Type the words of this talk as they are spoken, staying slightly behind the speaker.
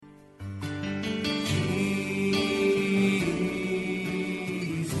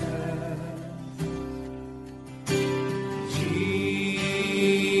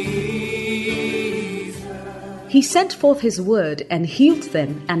He sent forth his word and healed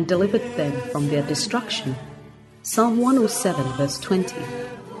them and delivered them from their destruction. Psalm 107 verse 20.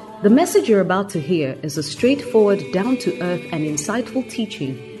 The message you're about to hear is a straightforward, down-to-earth and insightful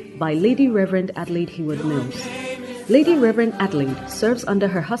teaching by Lady Reverend Adelaide Heward Mills. Lady Reverend Adelaide serves under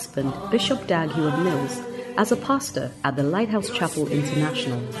her husband, Bishop Dag Heward Mills, as a pastor at the Lighthouse Chapel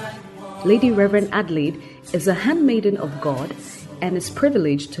International. Lady Reverend Adelaide is a handmaiden of God and is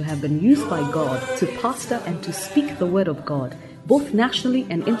privileged to have been used by God to pastor and to speak the word of God, both nationally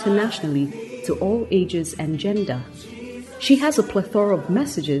and internationally, to all ages and gender. She has a plethora of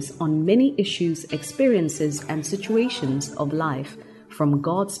messages on many issues, experiences, and situations of life from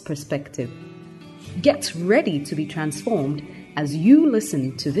God's perspective. Get ready to be transformed as you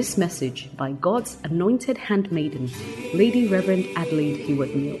listen to this message by God's anointed handmaiden, Lady Reverend Adelaide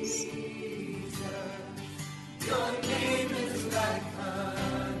Heward Mills.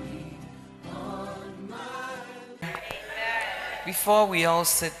 Before we all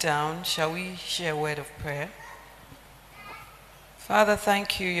sit down, shall we share a word of prayer? Father,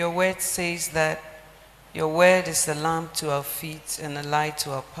 thank you. Your word says that your word is a lamp to our feet and a light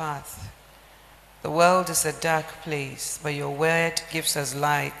to our path. The world is a dark place, but your word gives us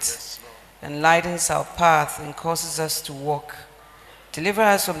light and lightens our path and causes us to walk. Deliver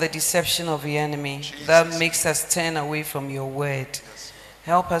us from the deception of the enemy that makes us turn away from your word.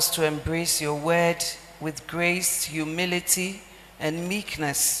 Help us to embrace your word with grace, humility, and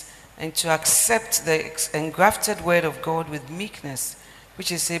meekness, and to accept the engrafted word of God with meekness,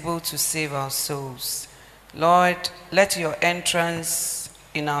 which is able to save our souls. Lord, let your entrance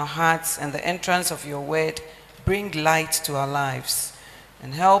in our hearts and the entrance of your word bring light to our lives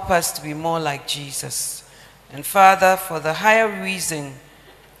and help us to be more like Jesus. And Father, for the higher reason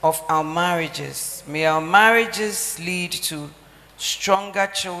of our marriages, may our marriages lead to stronger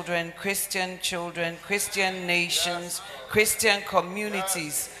children, Christian nations, Christian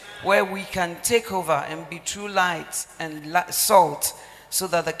communities, where we can take over and be true light and salt so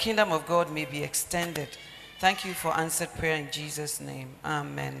that the kingdom of God may be extended. Thank you for answered prayer in Jesus' name.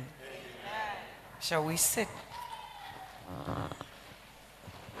 Amen. Amen. Shall we sit?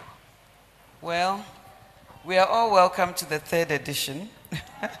 Well, we are all welcome to the third edition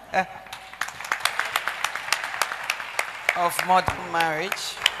of Modern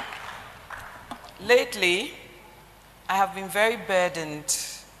Marriage. Lately, I have been very burdened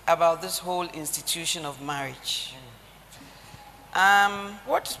about this whole institution of marriage.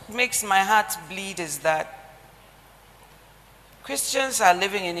 What makes my heart bleed is that Christians are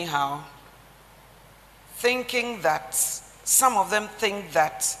living anyhow, thinking that, some of them think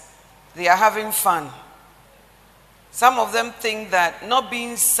that they are having fun. Some of them think that not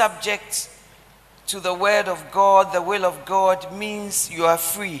being subject to the word of God, the will of God, means you are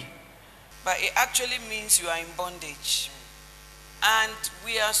free. But it actually means you are in bondage. And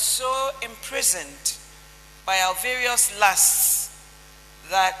we are so imprisoned by our various lusts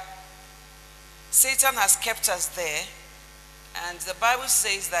that Satan has kept us there. And the Bible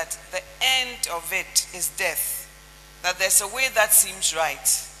says that the end of it is death. That there's a way that seems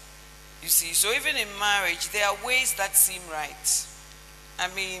right. You see, so even in marriage, there are ways that seem right. I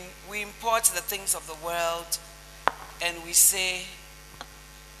mean, we import the things of the world and we say,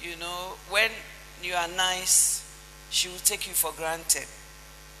 you know, when you are nice, she will take you for granted.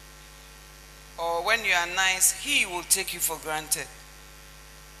 Or when you are nice, he will take you for granted.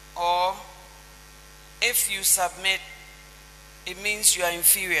 Or if you submit, it means you are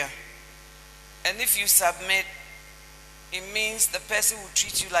inferior. And if you submit, it means the person will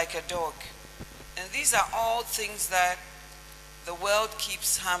treat you like a dog. And these are all things that the world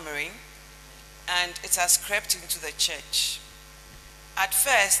keeps hammering, and it has crept into the church. At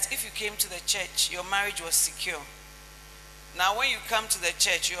first, if you came to the church, your marriage was secure. Now, when you come to the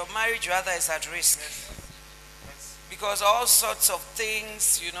church, your marriage rather is at risk. Yes. Because all sorts of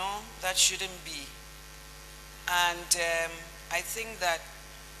things, you know, that shouldn't be. And I think that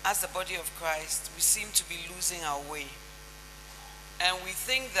as the body of Christ, we seem to be losing our way. And we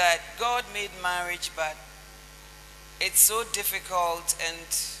think that God made marriage, but it's so difficult, and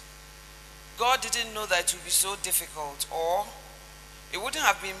God didn't know that it would be so difficult, or it wouldn't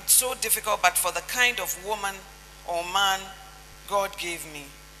have been so difficult but for the kind of woman or man God gave me.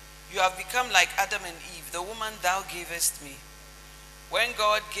 You have become like Adam and Eve, the woman thou gavest me. When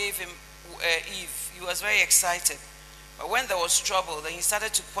God gave him Eve, he was very excited. But when there was trouble, then he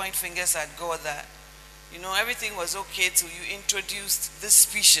started to point fingers at God that, you know, everything was okay till you introduced this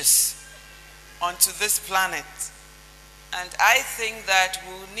species onto this planet. And I think that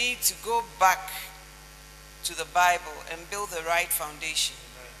we'll need to go back to the Bible and build the right foundation.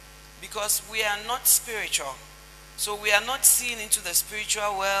 Because we are not spiritual. So we are not seeing into the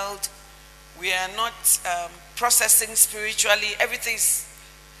spiritual world. We are not processing spiritually. Everything's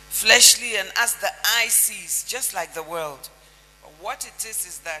fleshly and as the eye sees, just like the world. But what it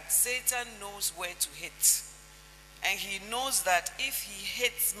is that Satan knows where to hit. And he knows that if he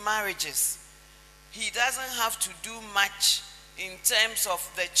hits marriages, he doesn't have to do much in terms of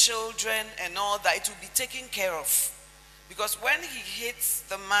the children and all that. It will be taken care of. Because when he hits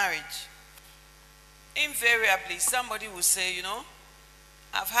the marriage, invariably somebody will say, you know,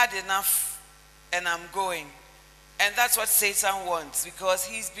 I've had enough and I'm going. And that's what Satan wants, because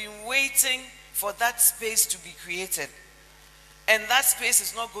he's been waiting for that space to be created. And that space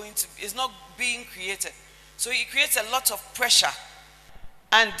is not being created. So he creates a lot of pressure.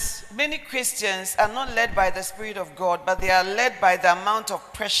 And many Christians are not led by the Spirit of God, but they are led by the amount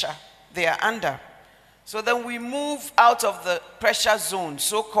of pressure they are under. So then we move out of the pressure zone,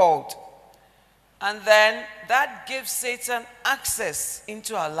 so-called. And then that gives Satan access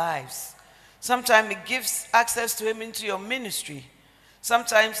into our lives. Sometimes it gives access to him into your ministry.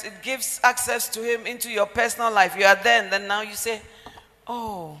 Sometimes it gives access to him into your personal life. You are there and then now you say,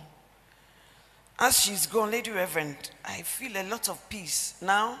 oh, as she's gone, Lady Reverend, I feel a lot of peace.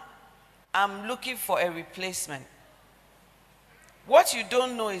 Now, I'm looking for a replacement. What you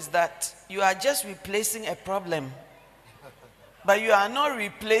don't know is that you are just replacing a problem. But you are not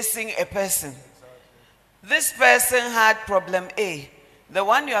replacing a person. This person had problem A. The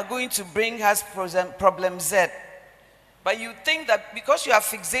one you are going to bring has problem Z. But you think that because you are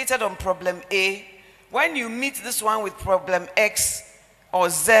fixated on problem A, when you meet this one with problem X or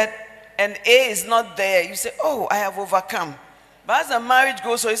Z, and A is not there, you say, oh, I have overcome. But as the marriage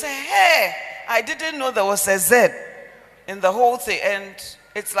goes on, you say, hey, I didn't know there was a Z in the whole thing. And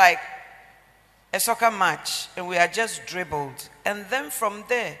it's like a soccer match, and we are just dribbled. And then from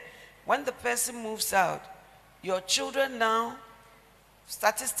there, when the person moves out, your children now,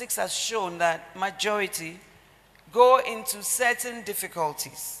 statistics have shown that majority go into certain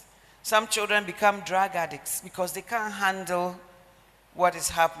difficulties. Some children become drug addicts because they can't handle what is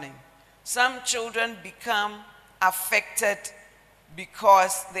happening. Some children become affected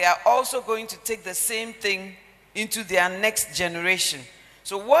because they are also going to take the same thing into their next generation.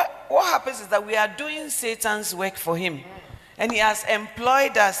 So what happens is that we are doing Satan's work for him. And he has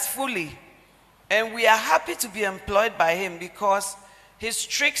employed us fully. And we are happy to be employed by him because his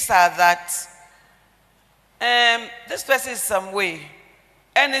tricks are that this person is some way.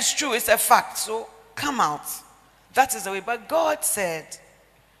 And it's true, it's a fact. So come out. That is the way. But God said,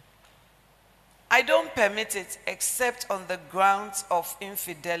 I don't permit it except on the grounds of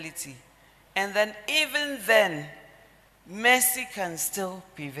infidelity. And then even then, mercy can still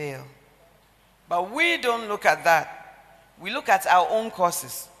prevail. But we don't look at that. We look at our own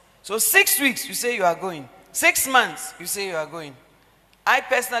causes. So 6 weeks, you say you are going. 6 months, you say you are going. I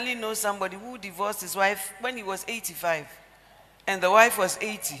personally know somebody who divorced his wife when he was 85. And the wife was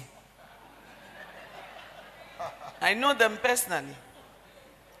 80. I know them personally.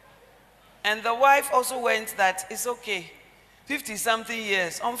 And the wife also went that it's okay. 50-something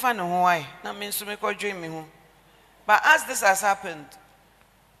years. But as this has happened,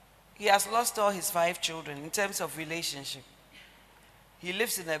 he has lost all his 5 children in terms of relationship. He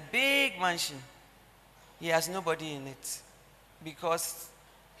lives in a big mansion. He has nobody in it because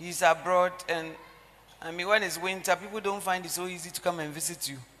he's abroad. And I mean, when it's winter, people don't find it so easy to come and visit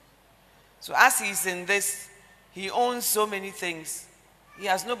you. So as he's in this, he owns so many things. He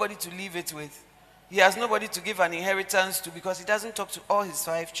has nobody to leave it with. He has nobody to give an inheritance to because he doesn't talk to all his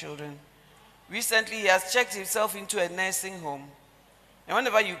 5 children. Recently, he has checked himself into a nursing home. And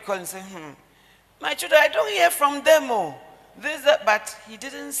whenever you call and say, my children, I don't hear from them. But he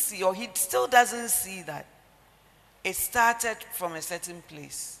didn't see, or he still doesn't see that it started from a certain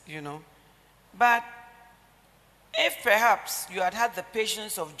place, you know. But if perhaps you had had the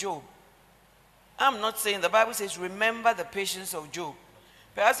patience of Job, I'm not saying, the Bible says, remember the patience of Job.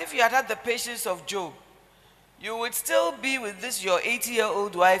 Perhaps if you had had the patience of Job, you would still be with this, your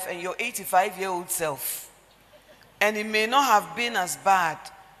 80-year-old wife and your 85-year-old self. And it may not have been as bad.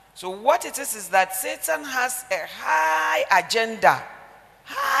 So what it is that Satan has a high agenda,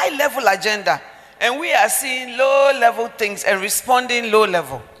 high-level agenda. And we are seeing low-level things and responding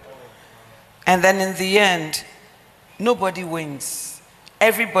low-level. And then in the end, nobody wins.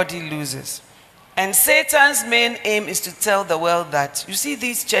 Everybody loses. And Satan's main aim is to tell the world that, you see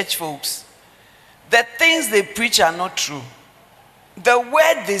these church folks, the things they preach are not true. The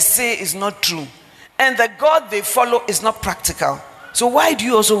word they say is not true. And the God they follow is not practical. So why do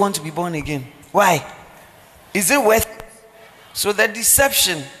you also want to be born again? Why? Is it worth it? So the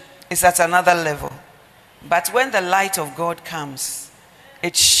deception is at another level. But when the light of God comes,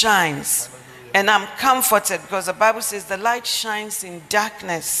 it shines. And I'm comforted because the Bible says the light shines in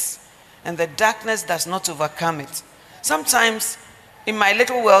darkness, and the darkness does not overcome it. Sometimes in my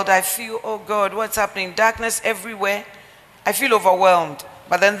little world, I feel, oh God, what's happening? Darkness everywhere. I feel overwhelmed.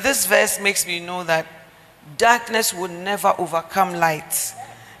 But then this verse makes me know that darkness will never overcome light.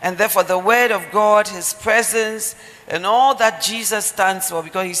 And therefore the word of God, his presence, and all that Jesus stands for,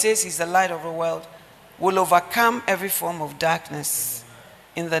 because he says he's the light of the world, will overcome every form of darkness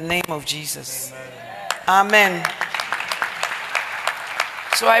in the name of Jesus. Amen.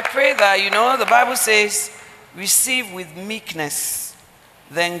 So I pray that, the Bible says, receive with meekness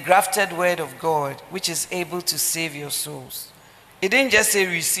the engrafted word of God, which is able to save your souls. It didn't just say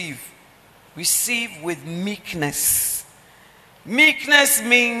receive. Receive with meekness. Meekness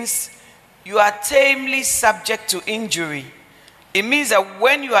means you are tamely subject to injury. It means that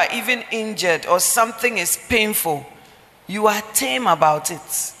when you are even injured or something is painful, you are tame about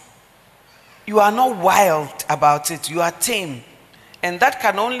it. You are not wild about it. You are tame. And that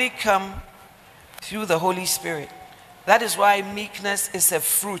can only come through the Holy Spirit. That is why meekness is a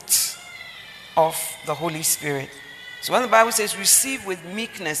fruit of the Holy Spirit. So when the Bible says receive with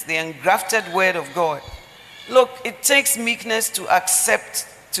meekness the engrafted word of God, look, it takes meekness to accept,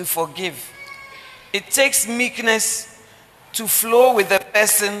 to forgive. It takes meekness to flow with the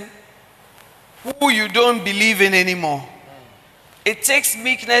person who you don't believe in anymore. It takes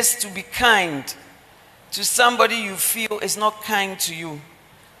meekness to be kind to somebody you feel is not kind to you.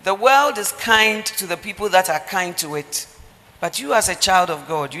 The world is kind to the people that are kind to it. But you as a child of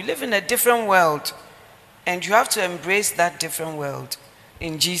God, you live in a different world, and you have to embrace that different world.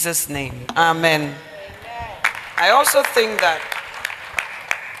 In Jesus' name, amen. I also think that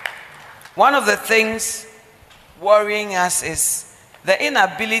one of the things worrying us is the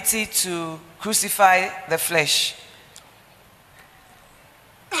inability to crucify the flesh.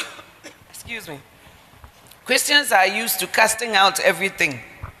 Excuse me. Christians are used to casting out everything.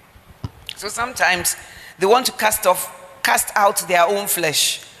 So sometimes they want to cast out their own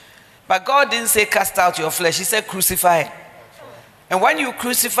flesh. But God didn't say cast out your flesh. He said crucify it. And when you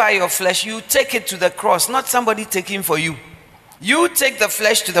crucify your flesh, you take it to the cross, not somebody taking for you. You take the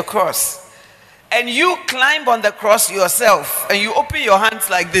flesh to the cross. And you climb on the cross yourself. And you open your hands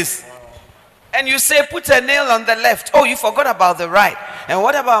like this. And you say, put a nail on the left. Oh, you forgot about the right. And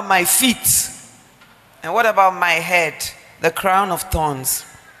what about my feet? And what about my head? The crown of thorns.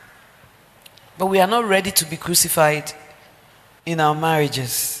 But we are not ready to be crucified in our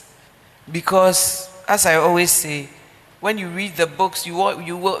marriages. Because, as I always say, when you read the books, you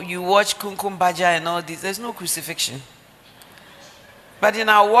watch Kumkum Bhaja and all this, there's no crucifixion. But in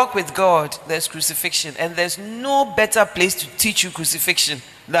our walk with God, there's crucifixion. And there's no better place to teach you crucifixion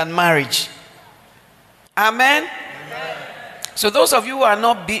than marriage. Amen? Amen. So those of you who are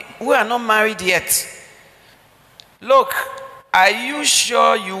not married yet, look, are you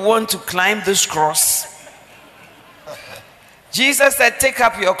sure you want to climb this cross? Jesus said, take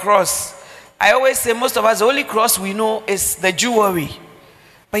up your cross. I always say most of us, the only cross we know is the jewelry.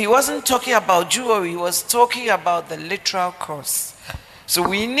 But he wasn't talking about jewelry. He was talking about the literal cross. So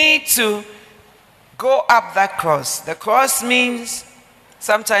we need to go up that cross. The cross means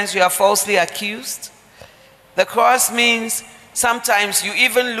sometimes you are falsely accused. The cross means sometimes you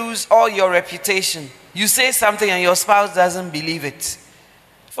even lose all your reputation. You say something and your spouse doesn't believe it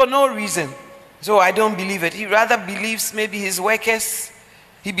for no reason. So I don't believe it. He rather believes maybe his workers.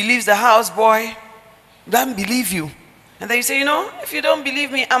 He believes the houseboy. Doesn't believe you. And then you say, if you don't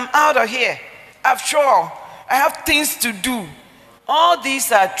believe me, I'm out of here. After all, I have things to do. All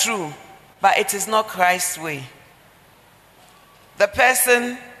these are true, but it is not Christ's way. The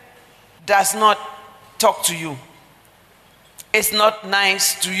person does not talk to you. It's not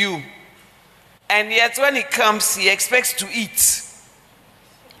nice to you. And yet when he comes, he expects to eat.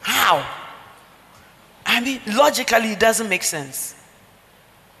 How? I mean, logically, it doesn't make sense.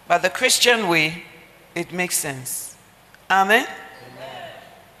 But the Christian way, it makes sense. Amen? Amen.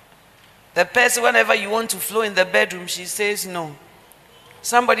 The person, whenever you want to flow in the bedroom, she says no.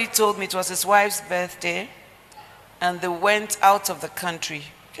 Somebody told me it was his wife's birthday, and they went out of the country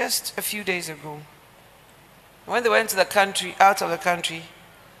just a few days ago. When they went to the country, out of the country,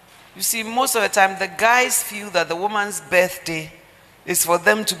 you see, most of the time, the guys feel that the woman's birthday is for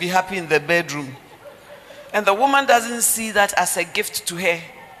them to be happy in the bedroom. And the woman doesn't see that as a gift to her.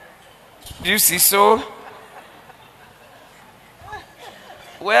 Do you see so?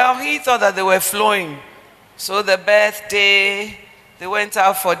 Well, he thought that they were flowing. So the birthday, they went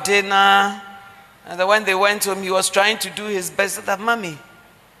out for dinner. And then when they went home, he was trying to do his best. That, Mommy,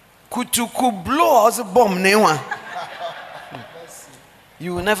 Kutuku blow us bomb newa.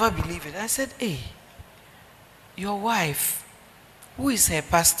 You will never believe it. I said, hey, your wife, who is her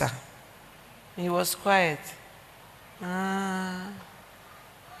pastor? He was quiet.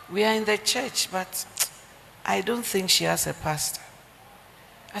 We are in the church, but I don't think she has a pastor.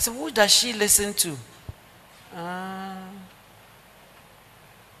 I said, who does she listen to? All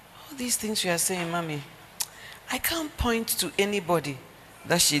these things you are saying, Mommy, I can't point to anybody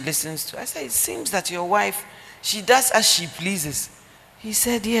that she listens to. I said, it seems that your wife, she does as she pleases. He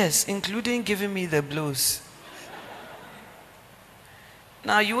said, yes, including giving me the blows.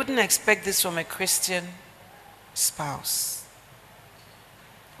 Now, you wouldn't expect this from a Christian spouse.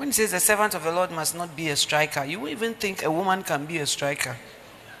 When he says the servant of the Lord must not be a striker, you wouldn't even think a woman can be a striker.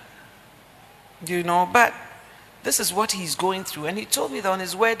 You know, but this is what he's going through. And he told me that on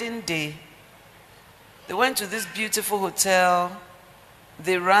his wedding day, they went to this beautiful hotel.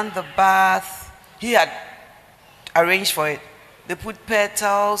 They ran the bath. He had arranged for it. They put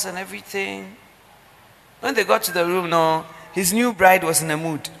petals and everything. When they got to the room, no, his new bride was in a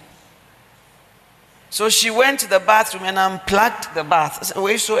mood. So she went to the bathroom and unplugged the bath.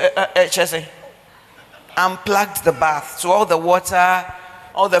 Unplugged the bath. So all the water,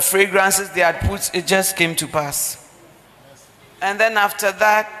 all the fragrances they had put, it just came to pass. And then after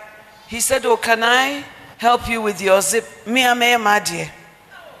that, he said, oh, can I help you with your zip?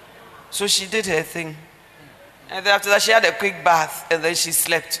 So she did her thing. And then after that, she had a quick bath and then she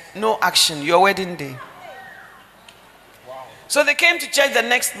slept. No action, your wedding day. Wow. So they came to church the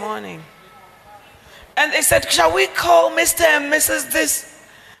next morning. And they said, shall we call Mr. and Mrs. this?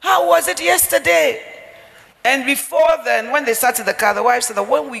 How was it yesterday? And before then, when they sat in the car, the wife said that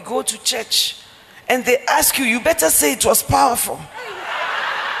when we go to church and they ask you, you better say it was powerful.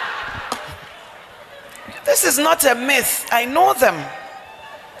 This is not a myth. I know them.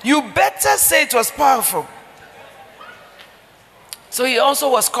 You better say it was powerful. So he also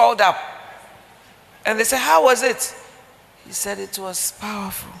was called up. And they said, how was it? He said it was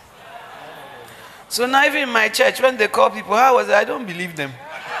powerful. So now even in my church, when they call people, how was it? I don't believe them.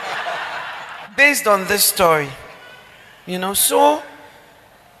 Based on this story. You know, so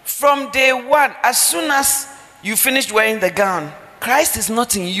from day one, as soon as you finished wearing the gown, Christ is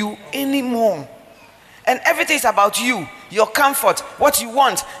not in you anymore. And everything is about you, your comfort, what you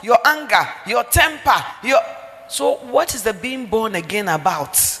want, your anger, your temper, So what is the being born again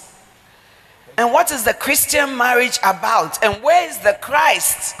about? And what is the Christian marriage about? And where is the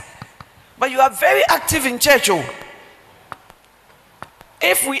Christ? But you are very active in church. Oh.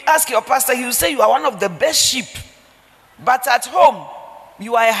 If we ask your pastor, he will say you are one of the best sheep. But at home,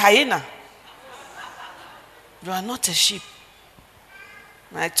 you are a hyena. You are not a sheep.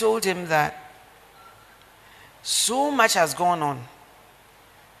 And I told him that so much has gone on.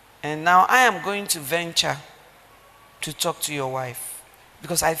 And now I am going to venture to talk to your wife.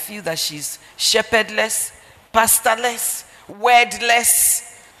 Because I feel that she's shepherdless, pastorless, wordless,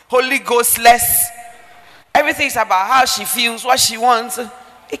 Holy Ghostless. Everything is about how she feels, what she wants.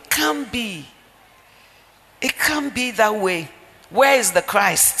 It can't be. It can't be that way. Where is the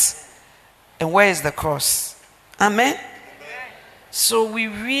Christ? And where is the cross? Amen? So we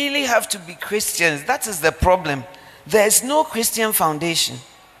really have to be Christians. That is the problem. There is no Christian foundation.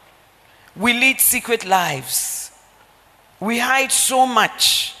 We lead secret lives. We hide so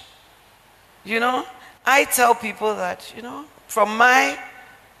much. You know, I tell people that, you know, from my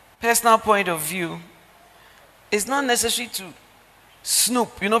personal point of view, it's not necessary to snoop.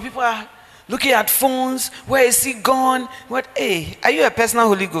 You know, people are looking at phones. Where is he gone? What? Hey, are you a personal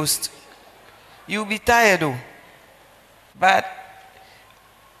Holy Ghost? You'll be tired though. But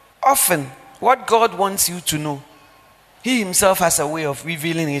often, what God wants you to know, He Himself has a way of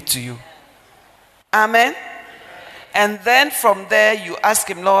revealing it to you. Amen? And then from there, you ask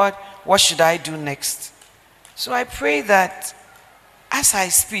Him, Lord, what should I do next? So I pray that as I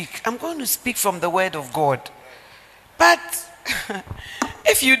speak, I'm going to speak from the Word of God. But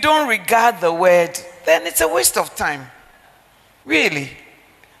if you don't regard the Word, then it's a waste of time. Really.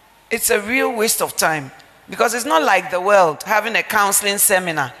 It's a real waste of time. Because it's not like the world having a counseling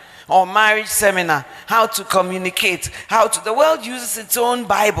seminar or marriage seminar, how to communicate, the world uses its own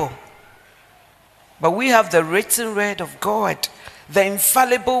Bible. But we have the written Word of God, the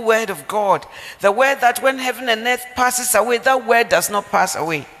infallible Word of God, the Word that when heaven and earth passes away, that Word does not pass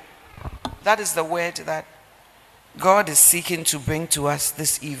away. That is the Word that God is seeking to bring to us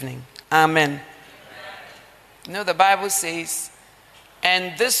this evening. Amen. You know, the Bible says,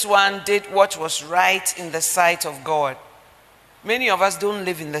 and this one did what was right in the sight of God. Many of us don't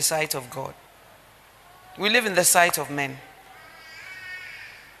live in the sight of God. We live in the sight of men.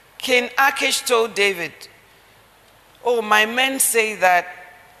 King Achish told David, "Oh, my men say that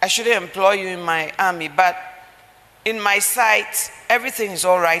I shouldn't employ you in my army, but in my sight, everything is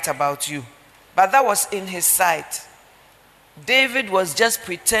all right about you." But that was in his sight. David was just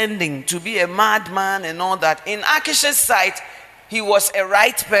pretending to be a madman and all that. In Achish's sight, he was a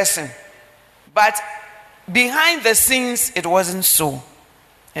right person. But behind the scenes, it wasn't so.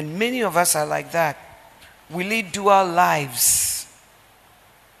 And many of us are like that. We lead dual lives.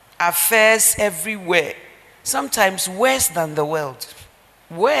 Affairs everywhere. Sometimes worse than the world.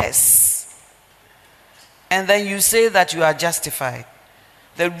 Worse. And then you say that you are justified.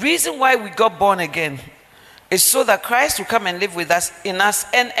 The reason why we got born again is so that Christ will come and live with us, in us,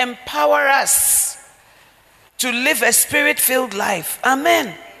 and empower us to live a spirit-filled life.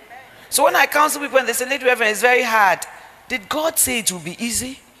 Amen. So when I counsel people and they say, "Lady Reverend, it's very hard," did God say it will be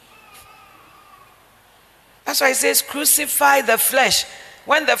easy? That's why he says, crucify the flesh.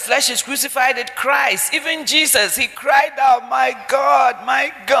 When the flesh is crucified, it cries. Even Jesus, he cried out, my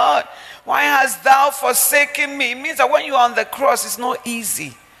God, why hast thou forsaken me?" It means that when you are on the cross, it's not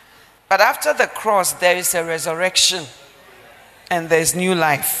easy. But after the cross, there is a resurrection and there's new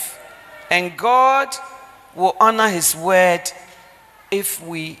life. And God will honor his word if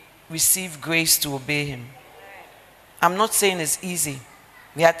we receive grace to obey him. I'm not saying it's easy.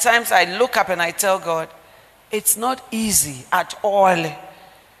 There are times I look up and I tell God, it's not easy at all.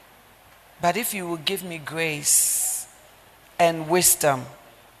 But if you will give me grace and wisdom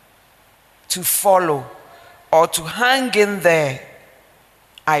to follow or to hang in there,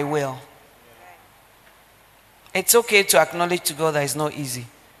 I will. It's okay to acknowledge to God that it's not easy.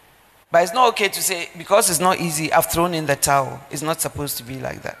 But it's not okay to say, because it's not easy, I've thrown in the towel. It's not supposed to be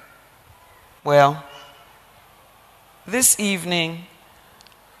like that. Well, this evening,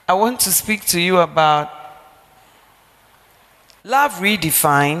 I want to speak to you about love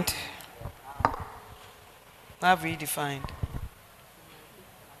redefined. Love redefined.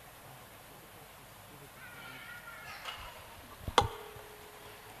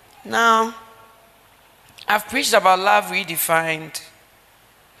 Now, I've preached about love redefined,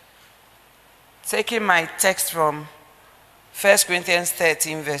 taking my text from 1 Corinthians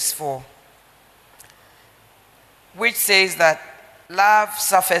 13, verse 4, which says that love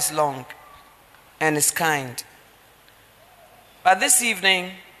suffers long and is kind. But this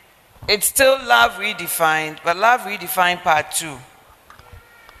evening, it's still love redefined, but love redefined part 2.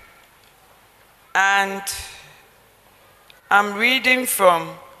 And I'm reading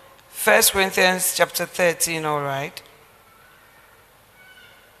from 1 Corinthians chapter 13, all right.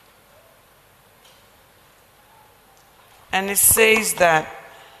 And it says that,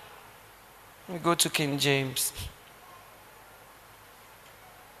 let me go to King James.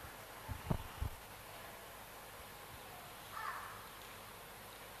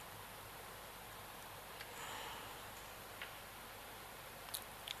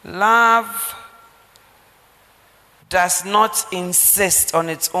 Love does not insist on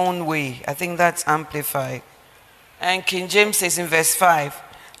its own way. I think that's amplified. And King James says in verse 5,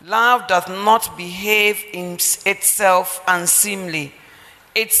 love doth not behave in itself unseemly.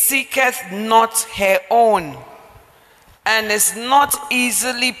 It seeketh not her own, and is not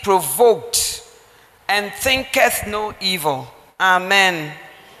easily provoked, and thinketh no evil. Amen.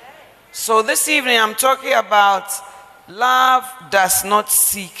 So this evening I'm talking about love does not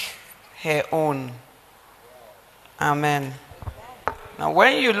seek her own. Amen. Now,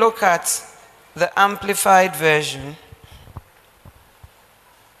 when you look at the Amplified Version,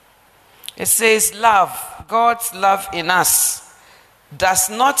 it says, love, God's love in us, does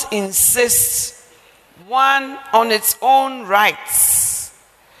not insist, 1, on its own rights,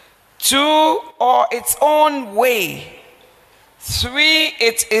 2, or its own way, 3,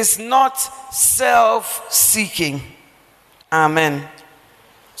 it is not self-seeking. Amen.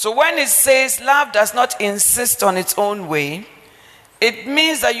 So when it says love does not insist on its own way, it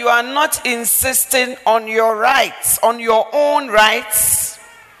means that you are not insisting on your rights, on your own rights,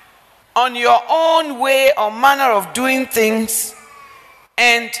 on your own way or manner of doing things,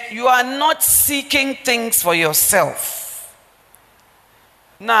 and you are not seeking things for yourself.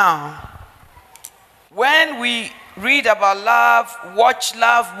 Now, when we read about love, watch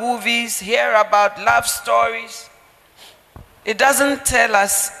love movies, hear about love stories, it doesn't tell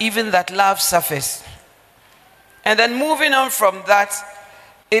us even that love suffers. And then moving on from that,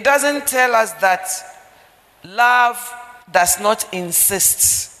 it doesn't tell us that love does not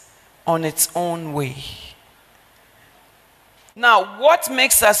insist on its own way. Now, what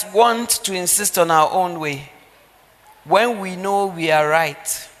makes us want to insist on our own way? When we know we are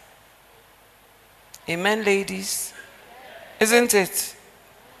right. Amen, ladies? Isn't it?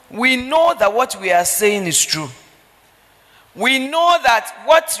 we know that what we are saying is true. We know that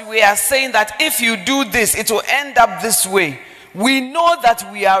what we are saying, that if you do this, it will end up this way. We know that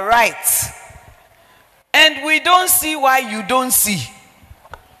we are right. And we don't see why you don't see.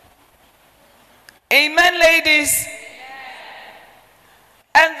 Amen, ladies?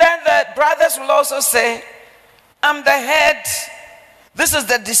 And then the brothers will also say, I'm the head. This is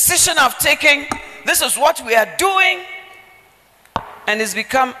the decision I've taken. This is what we are doing. And it's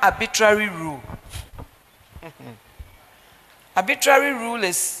become arbitrary rule. Arbitrary rule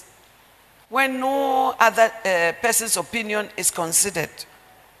is when no other person's opinion is considered.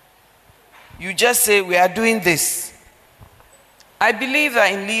 You just say, we are doing this. I believe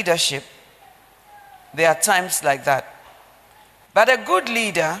that in leadership, there are times like that. But a good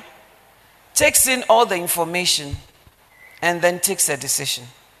leader takes in all the information and then takes a decision.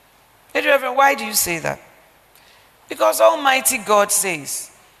 Hey, Reverend, why do you say that? Because Almighty God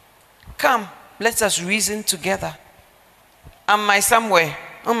says, come, let us reason together. Am I somewhere?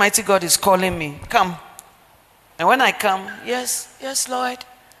 Almighty God is calling me. Come. And when I come, yes, Lord.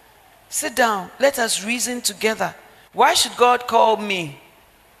 Sit down. Let us reason together. Why should God call me?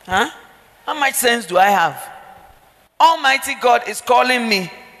 Huh? How much sense do I have? Almighty God is calling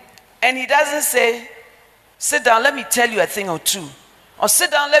me. And he doesn't say, sit down, let me tell you a thing or two. Or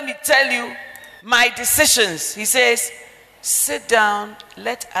sit down, let me tell you my decisions. He says, sit down,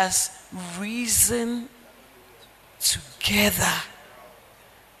 let us reason together.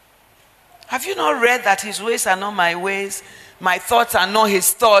 Have you not read that his ways are not my ways, my thoughts are not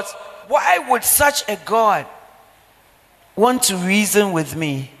his thoughts? Why would such a God want to reason with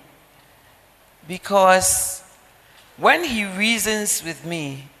me? Because when he reasons with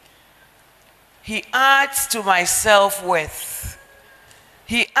me, he adds to my self-worth.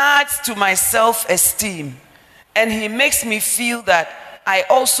 He adds to my self-esteem. And he makes me feel that I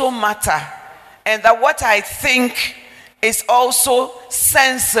also matter. And that what I think is also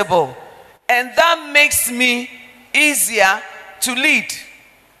sensible. And that makes me easier to lead.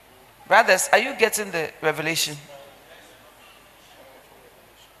 Brothers, are you getting the revelation?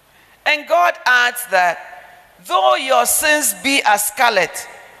 And God adds that, though your sins be as scarlet,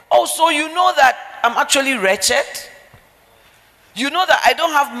 also you know that I'm actually wretched. You know that I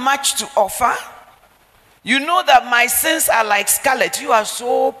don't have much to offer. You know that my sins are like scarlet. You are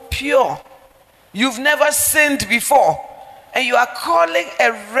so pure. You've never sinned before. And you are calling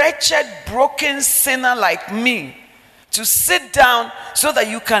a wretched, broken sinner like me to sit down so that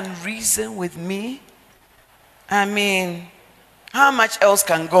you can reason with me? I mean, how much else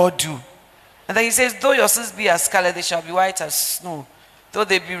can God do? And then he says, though your sins be as scarlet, they shall be white as snow. Though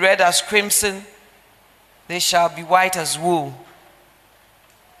they be red as crimson, they shall be white as wool.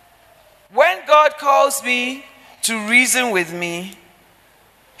 When God calls me to reason with me,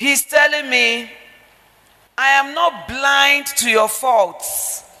 he's telling me, I am not blind to your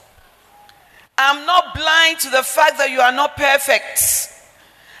faults. I'm not blind to the fact that you are not perfect.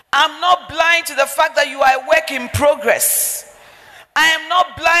 I'm not blind to the fact that you are a work in progress. I am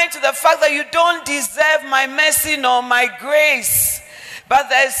not blind to the fact that you don't deserve my mercy nor my grace. But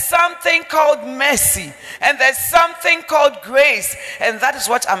there's something called mercy, and there's something called grace, and that is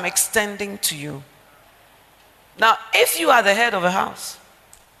what I'm extending to you. Now, if you are the head of a house,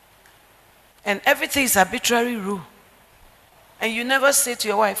 and everything is arbitrary rule, and you never say to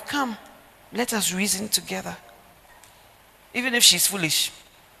your wife, come, let us reason together, even if she's foolish,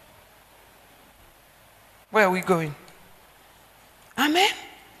 where are we going? Amen.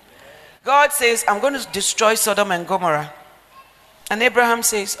 God says, I'm going to destroy Sodom and Gomorrah. And Abraham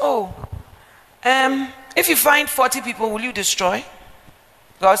says, if you find 40 people, will you destroy?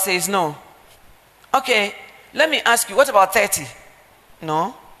 God says, no. Okay, let me ask you, what about 30?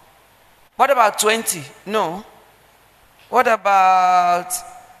 No. What about 20? No. What about,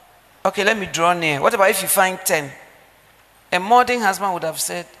 okay, let me draw near. What about if you find 10? A modern husband would have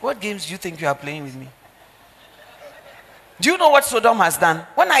said, what games do you think you are playing with me? Do you know what Sodom has done?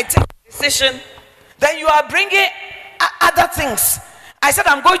 When I take a decision, then you are bringing other things. I said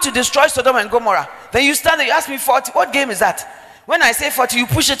I'm going to destroy Sodom and Gomorrah. Then you stand there, you ask me 40. What game is that? When I say 40, you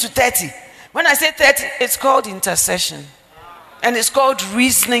push it to 30. When I say 30, it's called intercession. And it's called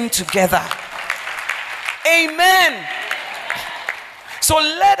reasoning together. Amen. So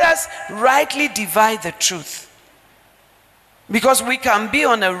let us rightly divide the truth. Because we can be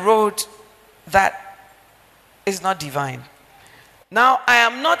on a road that is not divine. Now, I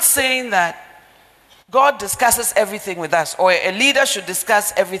am not saying that God discusses everything with us, or a leader should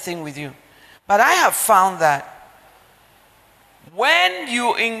discuss everything with you. But I have found that when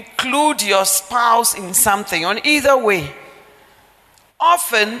you include your spouse in something, on either way,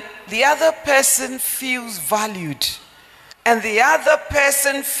 often the other person feels valued and the other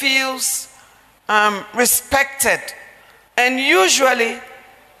person feels respected. And usually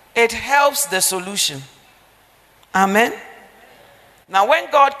it helps the solution. Amen. Now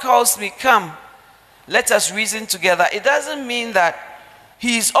when God calls me, come, let us reason together, it doesn't mean that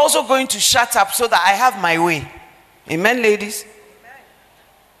he is also going to shut up so that I have my way. Amen, ladies?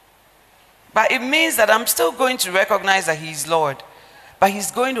 But it means that I'm still going to recognize that he is Lord. But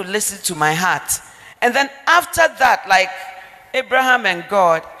he's going to listen to my heart. And then after that, like Abraham and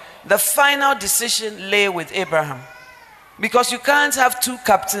God, the final decision lay with Abraham. Because you can't have two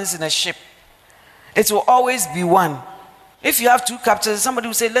captains in a ship. It will always be one. If you have two captains, somebody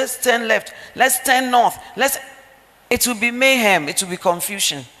will say, let's turn left, let's turn north, it will be mayhem, it will be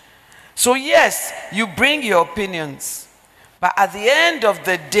confusion. So yes, you bring your opinions, but at the end of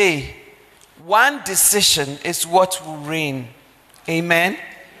the day, one decision is what will reign. Amen?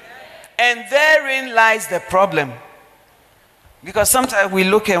 And therein lies the problem. Because sometimes we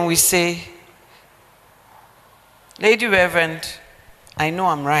look and we say, Lady Reverend, I know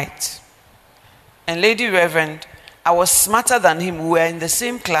I'm right. And Lady Reverend, I was smarter than him. We were in the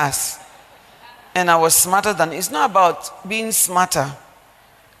same class. And I was smarter than him. It's not about being smarter.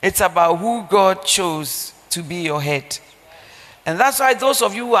 It's about who God chose to be your head. And that's why those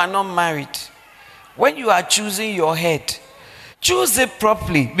of you who are not married, when you are choosing your head, choose it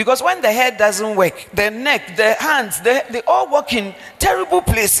properly. Because when the head doesn't work, the neck, the hands, they all work in terrible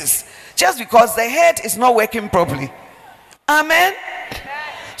places. Just because the head is not working properly. Amen?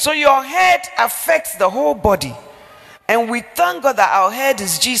 So your head affects the whole body. And we thank God that our head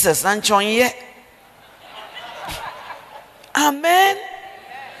is Jesus. Amen?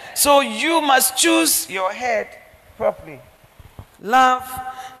 So you must choose your head properly. Love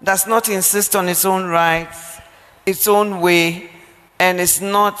does not insist on its own rights, its own way, and is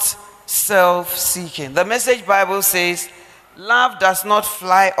not self-seeking. The Message Bible says, love does not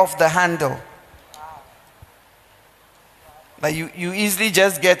fly off the handle. Like you easily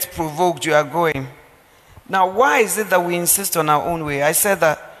just get provoked, you are going. Now, why is it that we insist on our own way? I said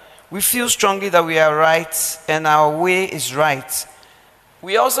that we feel strongly that we are right and our way is right.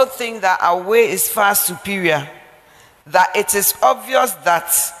 We also think that our way is far superior. That it is obvious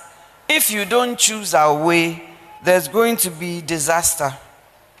that if you don't choose our way, there's going to be disaster.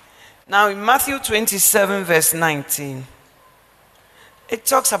 Now, in Matthew 27, verse 19, it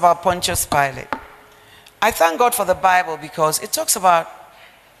talks about Pontius Pilate. I thank God for the Bible because it talks about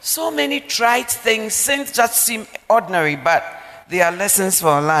so many trite things, things that seem ordinary, but they are lessons for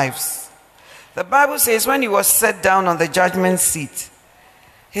our lives. The Bible says, when he was set down on the judgment seat,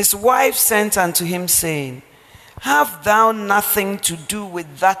 his wife sent unto him, saying, have thou nothing to do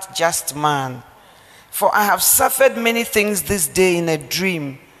with that just man? For I have suffered many things this day in a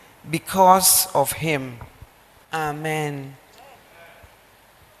dream because of him. Amen.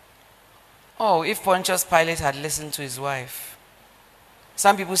 Oh, if Pontius Pilate had listened to his wife.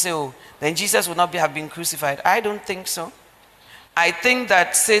 Some people say, oh, then Jesus would not have been crucified. I don't think so. I think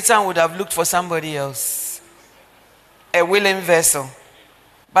that Satan would have looked for somebody else, a willing vessel.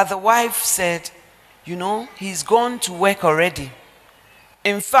 But the wife said, you know, he's gone to work already.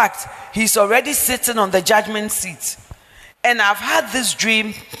 In fact, he's already sitting on the judgment seat. And I've had this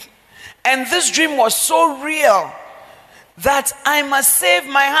dream, and this dream was so real that I must save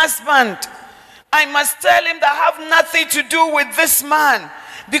my husband. I must tell him that I have nothing to do with this man,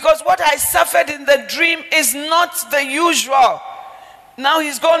 because what I suffered in the dream is not the usual. Now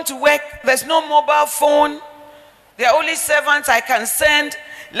he's gone to work. There's no mobile phone. There are only servants I can send.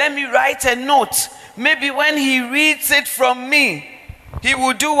 Let me write a note. Maybe when he reads it from me, he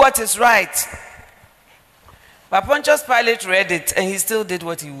will do what is right. But Pontius Pilate read it and he still did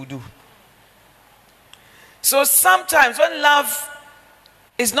what he would do. So sometimes when love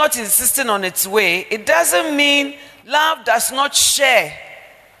is not insisting on its way, it doesn't mean love does not share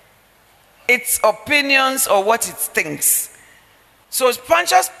its opinions or what it thinks. So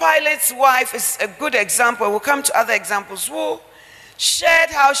Pontius Pilate's wife is a good example. We'll come to other examples who shared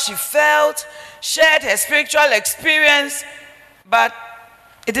how she felt, shared her spiritual experience, but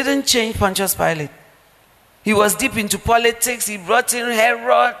it didn't change Pontius Pilate. He was deep into politics. He brought in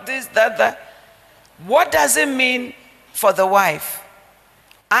Herod, this, that. What does it mean for the wife?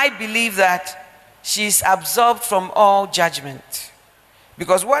 I believe that she's absorbed from all judgment.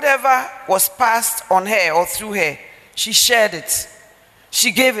 Because whatever was passed on her or through her, she shared it.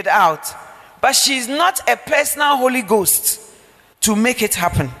 She gave it out. But she's not a personal Holy Ghost to make it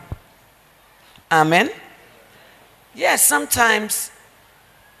happen. Amen? Yes, sometimes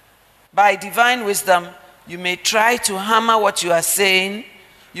by divine wisdom, You may try to hammer what you are saying.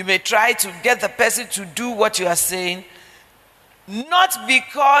 You may try to get the person to do what you are saying. Not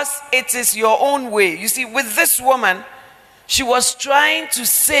because it is your own way. You see, with this woman, she was trying to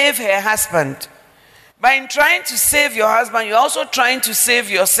save her husband. By in trying to save your husband, you're also trying to save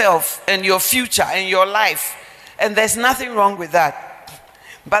yourself and your future and your life. And there's nothing wrong with that.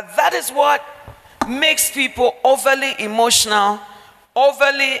 But that is what makes people overly emotional,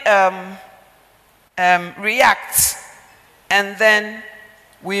 overly react, and then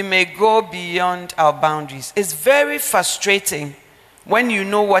we may go beyond our boundaries. It's very frustrating when you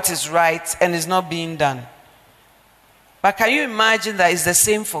know what is right and is not being done. But can you imagine that it's the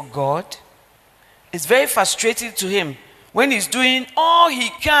same for God? It's very frustrating to him when he's doing all he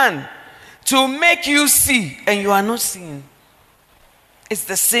can to make you see and you are not seeing. It's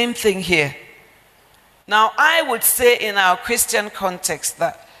the same thing here. Now, I would say in our Christian context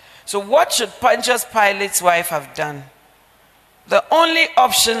that, so what should Pontius Pilate's wife have done? The only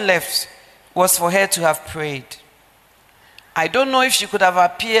option left was for her to have prayed. I don't know if she could have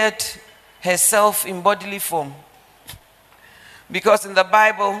appeared herself in bodily form. Because in the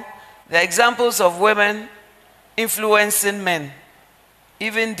Bible, there are examples of women influencing men.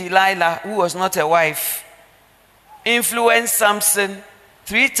 Even Delilah, who was not a wife, influenced Samson,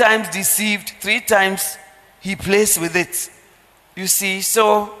 3 times deceived, 3 times he plays with it. You see,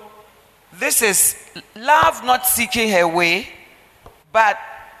 so this is love not seeking her way, but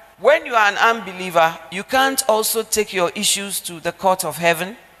when you are an unbeliever, you can't also take your issues to the court of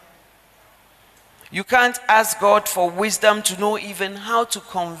heaven. You can't ask God for wisdom to know even how to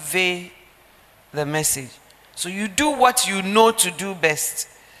convey the message. So you do what you know to do best.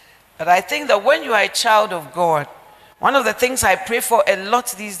 But I think that when you are a child of God, one of the things I pray for a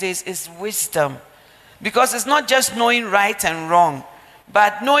lot these days is wisdom. Because it's not just knowing right and wrong,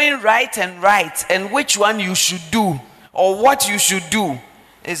 but knowing right and which one you should do or what you should do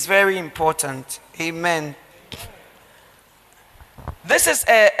is very important. Amen. This is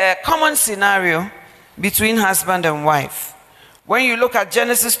a common scenario between husband and wife. When you look at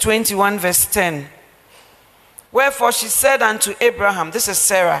Genesis 21 verse 10, wherefore she said unto Abraham, this is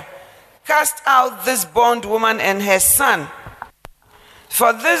Sarah, cast out this bondwoman and her son,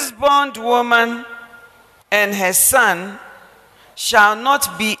 for this bondwoman and her son shall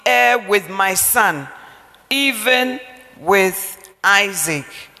not be heir with my son, even with Isaac.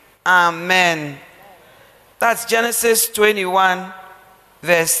 Amen. That's Genesis 21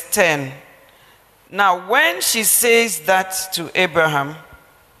 verse 10. Now, when she says that to Abraham,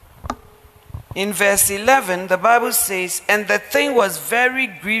 in verse 11, the Bible says, and the thing was very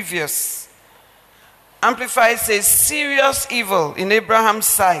grievous. Amplified says, serious evil in Abraham's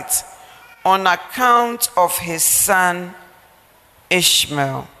sight on account of his son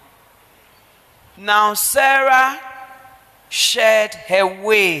Ishmael. Now, Sarah shared her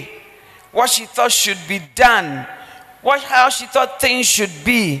way, what she thought should be done, how she thought things should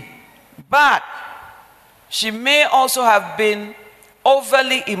be. But she may also have been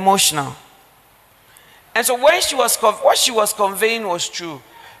overly emotional. And so when what she was conveying was true,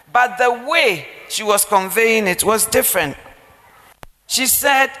 but the way she was conveying it was different. She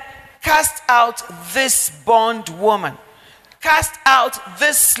said, cast out this bondwoman. Cast out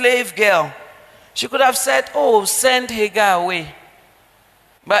this slave girl. She could have said, oh, send Hagar away.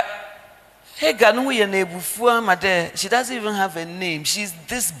 But Hagar, she doesn't even have a name. She's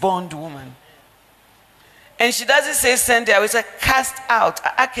this bondwoman. And she doesn't say send her away. She said, cast out.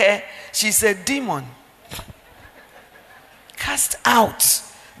 Okay, she's a demon. Cast out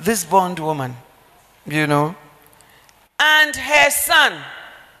this bondwoman, you know. And her son.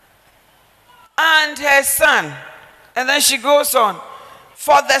 And her son. And then she goes on.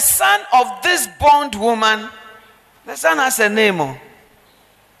 For the son of this bondwoman, the son has a name.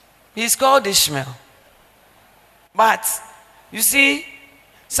 He's called Ishmael. But, you see,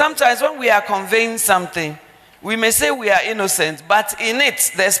 sometimes when we are conveying something, we may say we are innocent, but in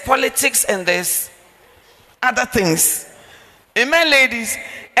it, there's politics and there's other things. Amen, ladies?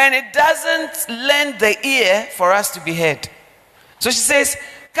 And it doesn't lend the ear for us to be heard. So she says,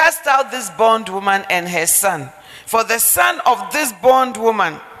 cast out this bondwoman and her son. For the son of this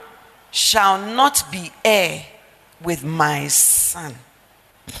bondwoman shall not be heir with my son.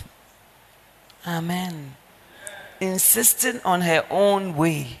 Amen. Insisting on her own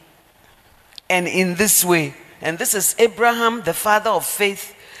way. And in this way. And this is Abraham, the father of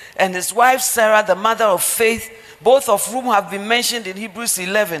faith, and his wife Sarah, the mother of faith, both of whom have been mentioned in Hebrews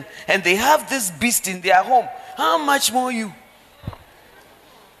 11. And they have this beast in their home. How much more you?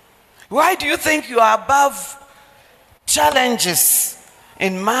 Why do you think you are above challenges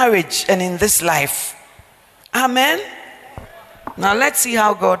in marriage and in this life? Amen. Now let's see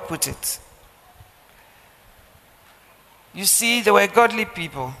how God put it. You see, they were godly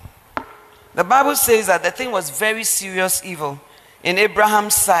people. The Bible says that the thing was very serious evil in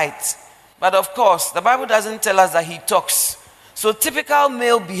Abraham's sight. But of course, the Bible doesn't tell us that he talks. So typical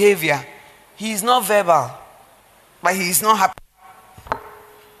male behavior, he is not verbal, but he is not happy.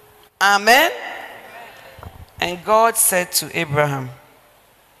 Amen. And God said to Abraham,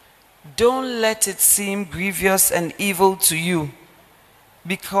 don't let it seem grievous and evil to you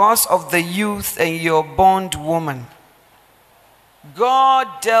because of the youth and your bondwoman. God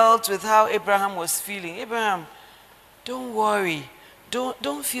dealt with how Abraham was feeling. Abraham, don't worry.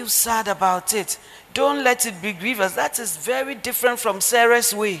 Don't feel sad about it. Don't let it be grievous. That is very different from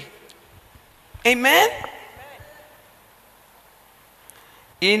Sarah's way. Amen?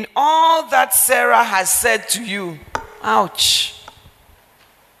 In all that Sarah has said to you, ouch.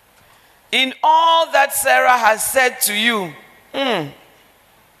 In all that Sarah has said to you, in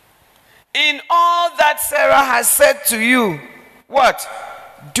all that Sarah has said to you, what?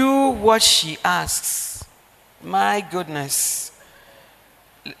 Do what she asks. My goodness.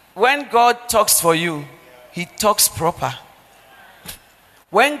 When God talks for you, he talks proper.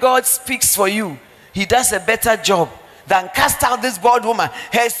 When God speaks for you, he does a better job than cast out this bald woman,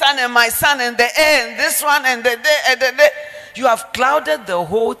 her son and my son and the air and this one and the day and the day. You have clouded the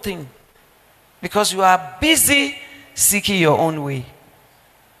whole thing because you are busy seeking your own way.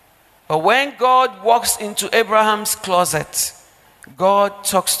 But when God walks into Abraham's closet, God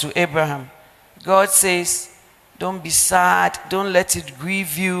talks to Abraham. God says, don't be sad, don't let it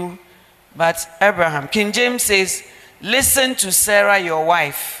grieve you. But Abraham, King James says, listen to Sarah, your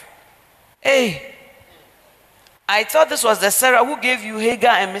wife. Hey, I thought this was the Sarah who gave you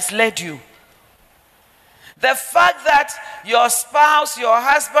Hagar and misled you. The fact that your spouse, your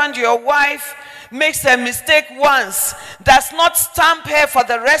husband, your wife makes a mistake once does not stamp her for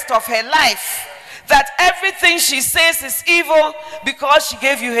the rest of her life. That everything she says is evil because she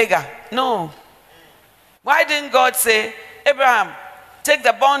gave you Hagar. No. Why didn't God say, Abraham, take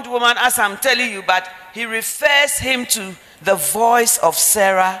the bondwoman as I'm telling you, but he refers him to the voice of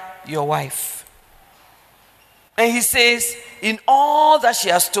Sarah, your wife. And he says, in all that she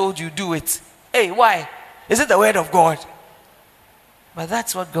has told you, do it. Hey, why? Is it the word of God? But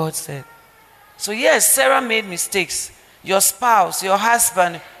that's what God said. So yes, Sarah made mistakes. Your spouse, your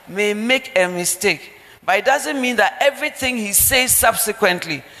husband may make a mistake. But it doesn't mean that everything he says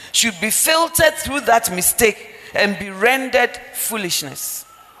subsequently should be filtered through that mistake and be rendered foolishness.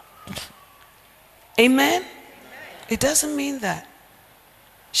 Amen? It doesn't mean that.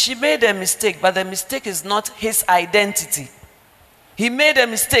 She made a mistake, but the mistake is not his identity. He made a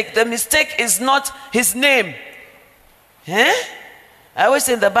mistake. The mistake is not his name. I always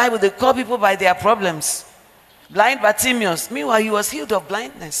say in the Bible, they call people by their problems. Blind Bartimaeus, meanwhile he was healed of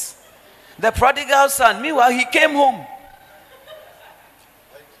blindness. The prodigal son, meanwhile he came home.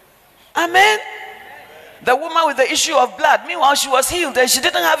 Amen. The woman with the issue of blood, meanwhile she was healed and she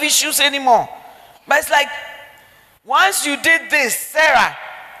didn't have issues anymore. But it's like, once you did this, Sarah,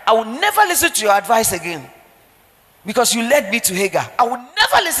 I will never listen to your advice again. Because you led me to Hagar. I will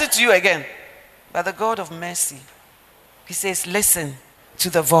never listen to you again. But the God of mercy, he says, listen to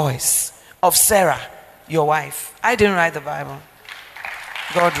the voice of Sarah, your wife. I didn't write the Bible.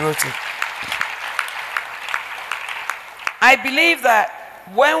 God wrote it. I believe that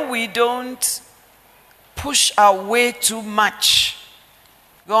when we don't push our way too much,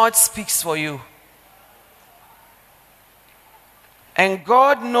 God speaks for you. And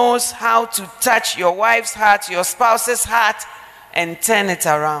God knows how to touch your wife's heart, your spouse's heart, and turn it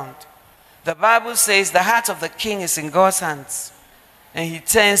around. The Bible says the heart of the king is in God's hands. And he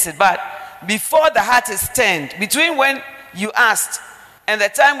turns it. But before the heart is turned, between when you asked and the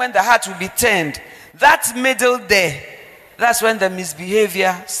time when the heart will be turned, that middle there, that's when the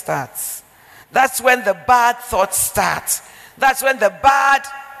misbehavior starts. That's when the bad thoughts start. That's when the bad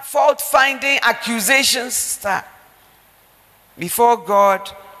fault-finding accusations start. Before God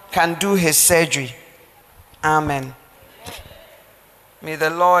can do his surgery. Amen. May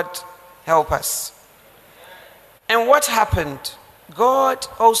the Lord help us. And what happened? God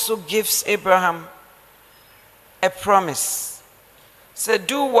also gives Abraham a promise. Said,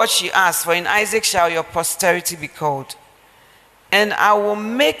 do what she asked, for in Isaac shall your posterity be called. And I will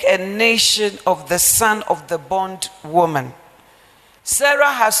make a nation of the son of the bondwoman.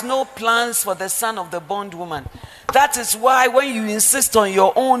 Sarah has no plans for the son of the bondwoman. That is why when you insist on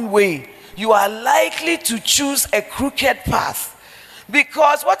your own way, you are likely to choose a crooked path.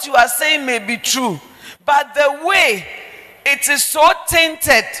 Because what you are saying may be true, but the way, it is so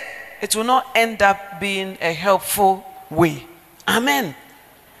tainted it will not end up being a helpful way. Amen.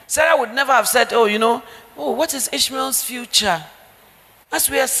 Sarah would never have said, what is Ishmael's future? As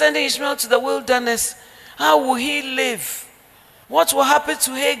we are sending Ishmael to the wilderness, how will he live? What will happen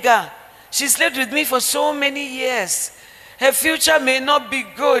to Hagar? She's lived with me for so many years. Her future may not be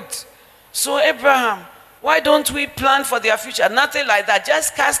good. So Abraham, why don't we plan for their future? Nothing like that.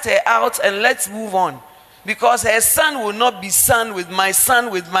 Just cast her out and let's move on. Because her son will not be son, with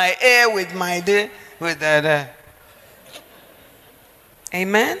my heir, with my day, with that.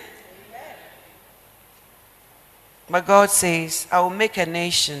 Amen? But God says, I will make a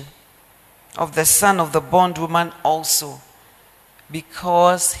nation of the son of the bondwoman also,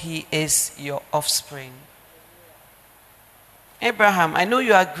 because he is your offspring. Abraham, I know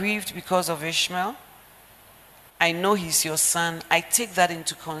you are grieved because of Ishmael. I know he's your son. I take that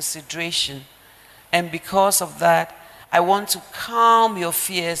into consideration. And because of that, I want to calm your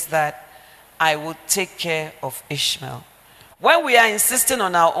fears that I will take care of Ishmael. When we are insisting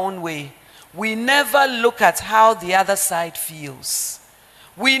on our own way, we never look at how the other side feels.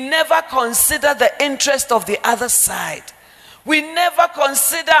 We never consider the interest of the other side. We never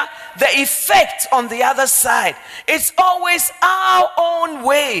consider the effect on the other side. It's always our own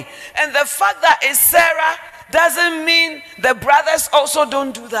way. And the fact that it's Sarah doesn't mean the brothers also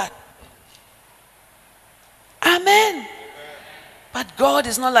don't do that. Amen. But God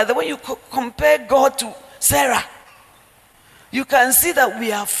is not like that. When you compare God to Sarah, you can see that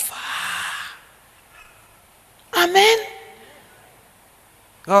we are far. Amen.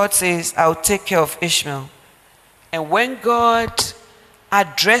 God says, I'll take care of Ishmael. And when God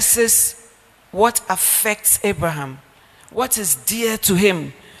addresses what affects Abraham, what is dear to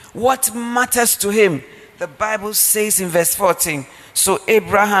him, what matters to him, the Bible says in verse 14, so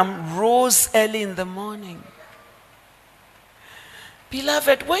Abraham rose early in the morning.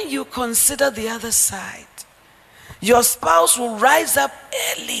 Beloved, when you consider the other side, your spouse will rise up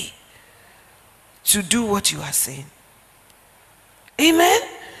early to do what you are saying. Amen?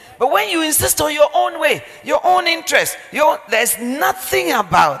 But when you insist on your own way, your own interest, there's nothing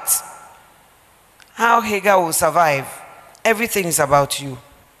about how Hagar will survive. Everything is about you.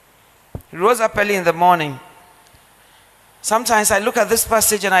 He rose up early in the morning. Sometimes I look at this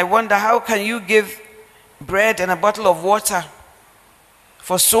passage and I wonder, how can you give bread and a bottle of water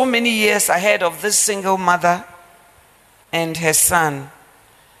for so many years ahead of this single mother and her son?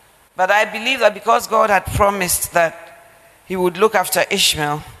 But I believe that because God had promised that he would look after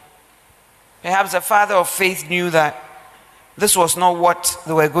Ishmael, perhaps the father of faith knew that this was not what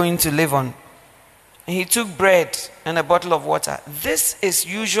they were going to live on. And he took bread and a bottle of water. This is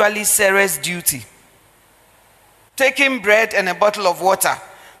usually Sarah's duty, taking bread and a bottle of water.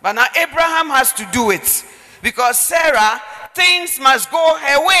 But now Abraham has to do it, because Sarah, things must go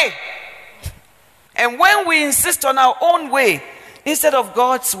her way. And when we insist on our own way instead of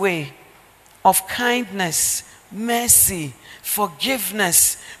God's way of kindness, mercy,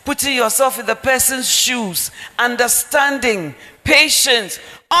 forgiveness, putting yourself in the person's shoes, understanding, patience,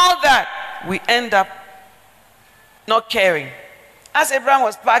 all that, we end up not caring. As Abraham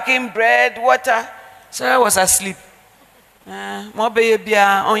was packing bread, water, Sarah was asleep. And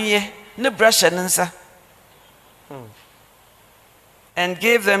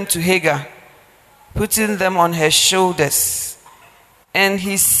gave them to Hagar, putting them on her shoulders. And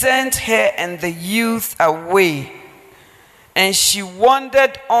he sent her and the youth away. And she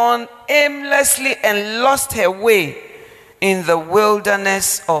wandered on aimlessly and lost her way in the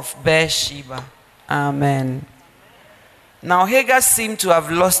wilderness of Beersheba. Amen. Now Hagar seemed to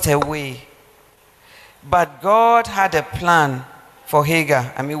have lost her way. But God had a plan for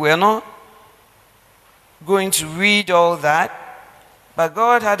Hagar. I mean, we're not going to read all that. But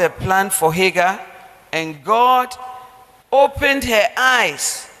God had a plan for Hagar. And God opened her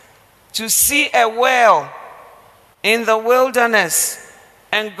eyes to see a well in the wilderness.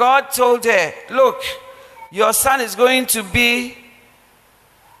 And God told her, look, your son is going to be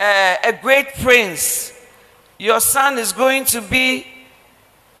a great prince. Your son is going to be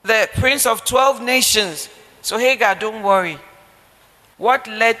the prince of 12 nations. So Hagar, don't worry. What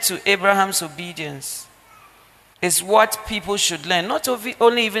led to Abraham's obedience is what people should learn. Not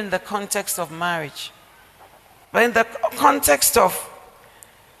only even the context of marriage, but in the context of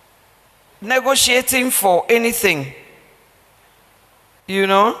negotiating for anything.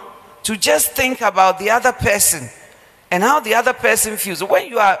 To just think about the other person and how the other person feels. When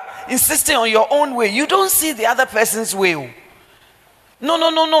you are insisting on your own way, you don't see the other person's way.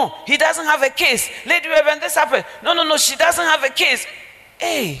 No. He doesn't have a case. Lady Reverend, this happened. No. She doesn't have a case.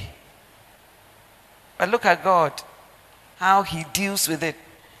 Hey. But look at God, how he deals with it.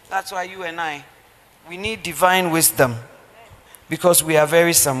 That's why you and I, we need divine wisdom because we are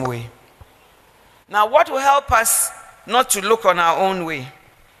very some way. Now, what will help us not to look on our own way?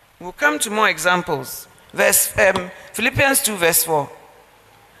 We'll come to more examples. Philippians 2 verse 4.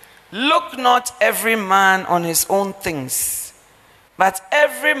 Look not every man on his own things, but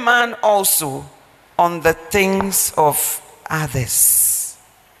every man also on the things of others.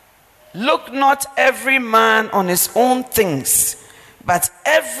 Look not every man on his own things, but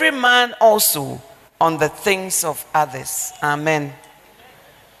every man also on the things of others. Amen.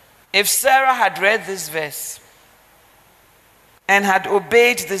 If Sarah had read this verse and had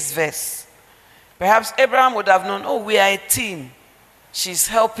obeyed this verse, perhaps Abraham would have known, oh, we are a team. She's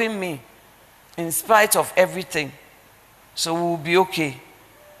helping me in spite of everything. So we'll be okay.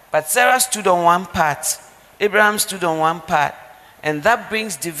 But Sarah stood on one part. Abraham stood on one part. And that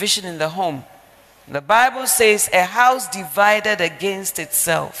brings division in the home. The Bible says a house divided against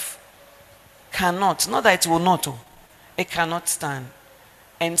itself cannot, not that it will not, it cannot stand.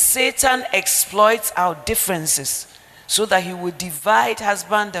 And Satan exploits our differences so that he will divide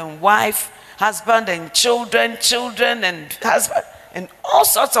husband and wife, husband and children, children and husband, and all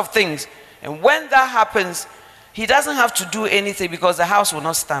sorts of things. And when that happens, he doesn't have to do anything because the house will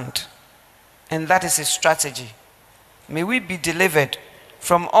not stand. And that is his strategy. May we be delivered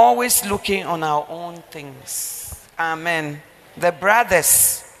from always looking on our own things. Amen. The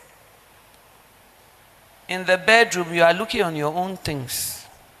brothers, in the bedroom, you are looking on your own things.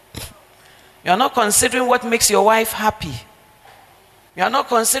 You are not considering what makes your wife happy. You are not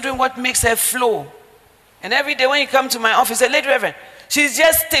considering what makes her flow. And every day when you come to my office, say, Lady Reverend, she's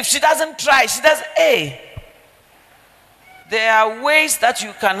just stiff. She doesn't try. She doesn't, There are ways that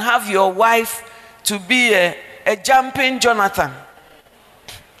you can have your wife to be a jumping Jonathan.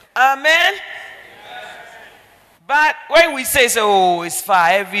 Amen. But when we say, oh, it's far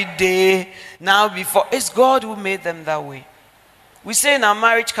every day, now before, it's God who made them that way. We say in our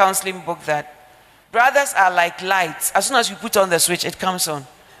marriage counseling book that brothers are like lights. As soon as you put on the switch, it comes on.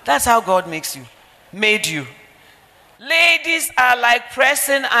 That's how God makes you, made you. Ladies are like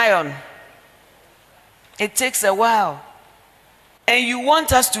pressing iron. It takes a while. And you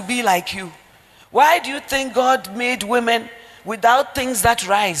want us to be like you. Why do you think God made women without things that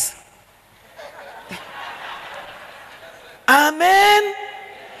rise? Amen.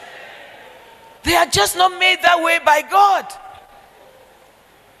 They are just not made that way by God.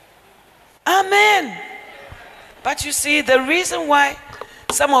 Amen. But you see, the reason why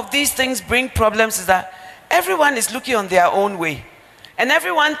some of these things bring problems is that everyone is looking on their own way. And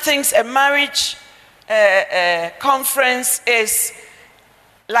everyone thinks a marriage conference is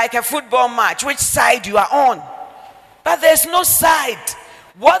like a football match, which side you are on. But there's no side.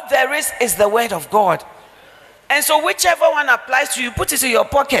 What there is the word of God. And so whichever one applies to you, put it in your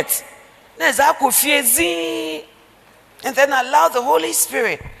pocket. And then allow the Holy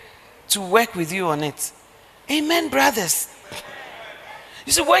Spirit to work with you on it. Amen, brothers.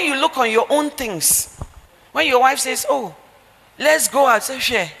 You see, when you look on your own things, when your wife says, oh, let's go out, say,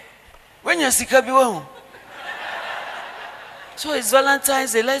 share. When you're sick, be home. So it's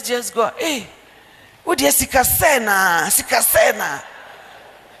Valentine's Day, let's just go. Hey, what do you sikasena?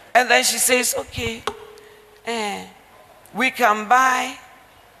 And then she says, okay, we can buy,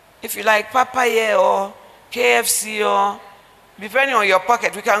 if you like, Papaya or KFC or depending on your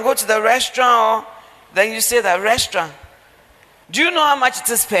pocket, we can go to the restaurant or then you say the restaurant. Do you know how much it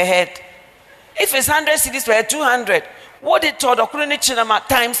is per head? If it's 100 cedis per head, 200. What it told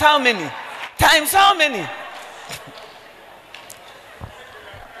times how many? Times how many?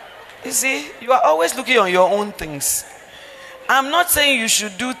 You see, you are always looking on your own things. I'm not saying you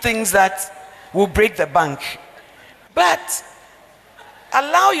should do things that will break the bank. But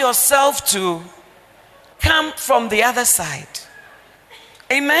allow yourself to come from the other side.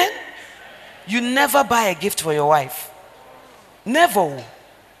 Amen? You never buy a gift for your wife. Never.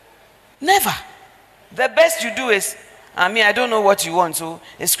 Never. The best you do is, I don't know what you want, so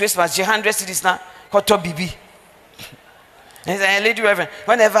it's Christmas. 100 cedis now, Koto Bibi. And say, Lady Reverend,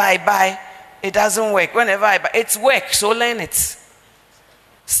 whenever I buy, it doesn't work. Whenever I buy, it's work, so learn it.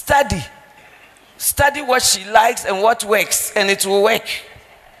 Study. Study what she likes and what works, and it will work.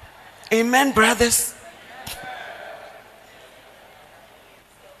 Amen, brothers.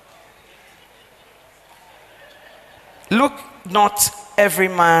 Look not every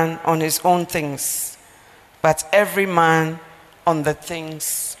man on his own things, but every man on the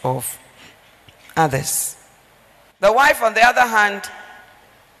things of others. The wife, on the other hand,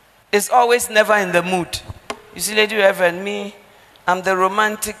 is always never in the mood. You see, Lady Reverend, me, I'm the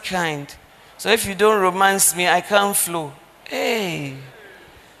romantic kind. So if you don't romance me, I can't flow. Hey,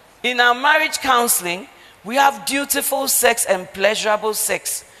 In our marriage counseling, we have dutiful sex and pleasurable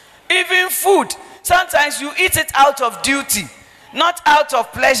sex. Even food, sometimes you eat it out of duty, not out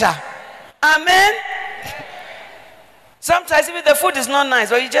of pleasure. Amen? Sometimes even the food is not nice,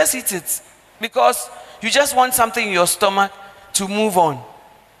 but you just eat it because you just want something in your stomach to move on.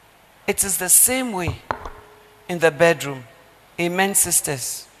 It is the same way in the bedroom. Amen,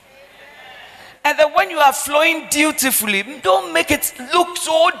 sisters? And then when you are flowing dutifully, don't make it look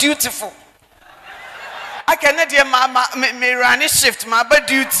so dutiful. I cannot hear my run shift, my bad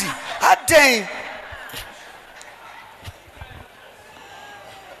duty. Dang.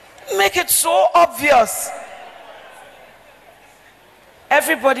 Make it so obvious.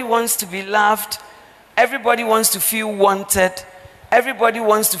 Everybody wants to be loved. Everybody wants to feel wanted. Everybody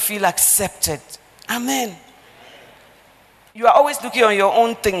wants to feel accepted. Amen. You are always looking on your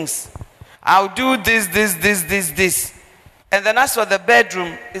own things. I'll do this. And then as for the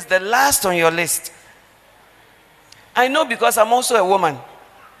bedroom, it's the last on your list. I know because I'm also a woman.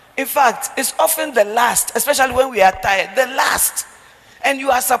 In fact, it's often the last, especially when we are tired, the last. And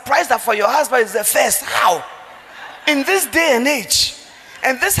you are surprised that for your husband it's the first. How? In this day and age,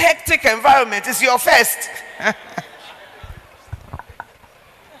 and this hectic environment, is your first.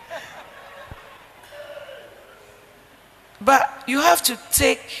 But you have to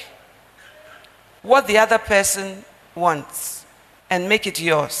take what the other person wants and make it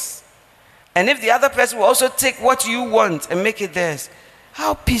yours. And if the other person will also take what you want and make it theirs,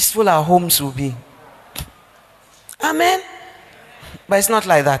 how peaceful our homes will be. Amen? But it's not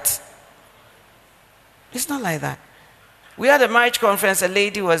like that. It's not like that. We had a marriage conference, a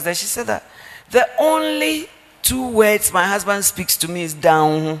lady was there. She said that the only 2 words my husband speaks to me is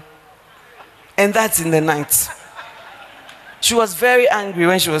down. And that's in the night. She was very angry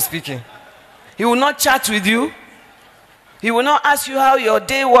when she was speaking. He will not chat with you. He will not ask you how your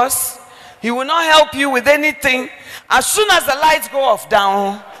day was. He will not help you with anything. As soon as the lights go off,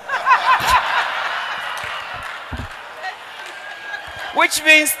 down. Which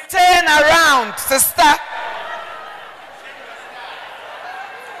means turn around, sister.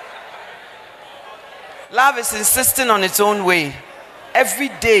 Love is insisting on its own way. Every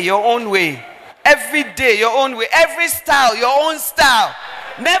day, your own way. Every day, your own way. Every style, your own style.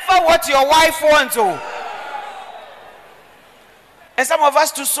 Never what your wife wants. Oh. And some of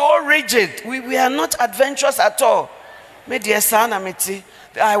us too so rigid. We are not adventurous at all.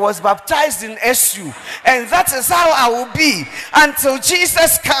 I was baptized in SU, and that is how I will be until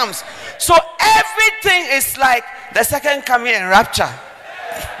Jesus comes. So everything is like the second coming and rapture.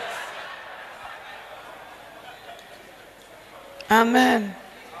 Amen.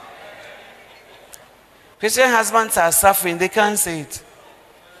 Christian husbands are suffering. They can't say it.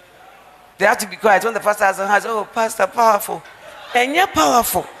 They have to be quiet. When the pastor has, oh, pastor, powerful. And you're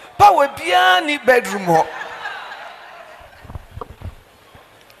powerful. Power beyond the bedroom.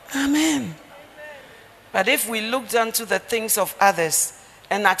 Amen. But if we looked unto the things of others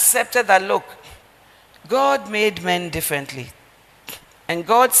and accepted that, look, God made men differently. And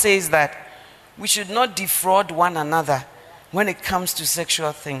God says that we should not defraud one another when it comes to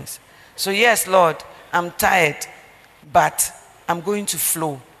sexual things. So yes, Lord, I'm tired, but I'm going to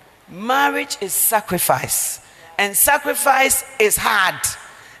flow. Marriage is sacrifice. And sacrifice is hard.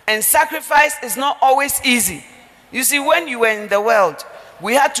 And sacrifice is not always easy. You see, when you were in the world,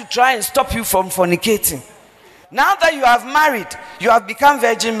 we had to try and stop you from fornicating. Now that you have married, you have become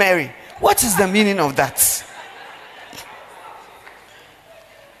Virgin Mary. What is the meaning of that?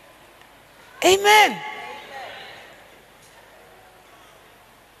 Amen.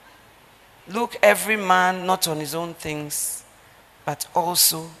 Look, every man not on his own things, but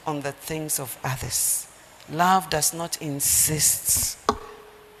also on the things of others. Love does not insist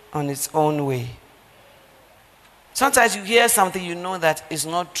on its own way. Sometimes you hear something you know that is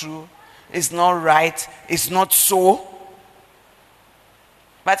not true, it's not right, it's not so.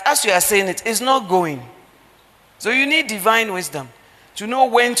 But as you are saying it, it's not going. So you need divine wisdom to know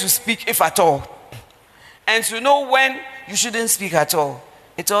when to speak, if at all. And to know when you shouldn't speak at all.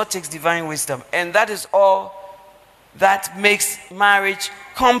 It all takes divine wisdom. And that is all that makes marriage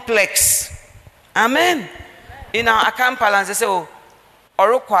complex. Amen. In our account balance, they say, oh,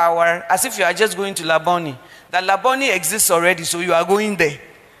 Orokwa, as if you are just going to Laboni. That Laboni exists already, so you are going there.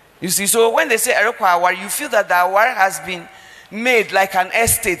 You see, so when they say Orokwa, you feel that the Awar has been made like an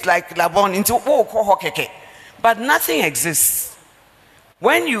estate, like Laboni, into Hokeke. But nothing exists.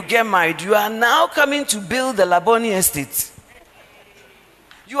 When you get married, you are now coming to build the Laboni estate.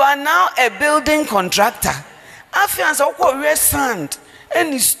 You are now a building contractor. Afians okwo sand.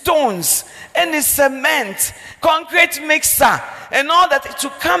 any stones, any cement, concrete mixer, and all that to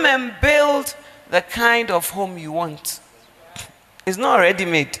come and build the kind of home you want. It's not ready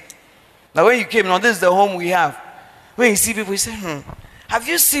made. Now when you came, now this is the home we have. When you see people, you say, have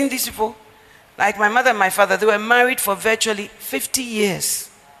you seen these people? Like my mother and my father, they were married for virtually 50 years.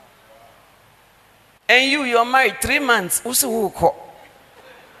 And you're married 3 months.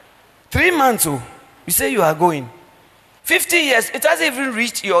 3 months, you say you are going. 50 years, it hasn't even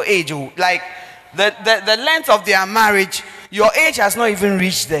reached your age. Like the length of their marriage, your age has not even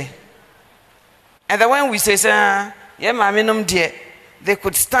reached there. And then when we say, yeah, my dear, they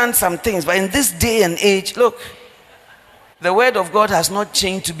could stand some things, but in this day and age, look, the word of God has not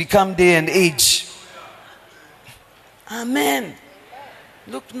changed to become day and age. Amen.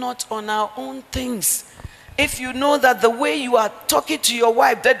 Look not on our own things. If you know that the way you are talking to your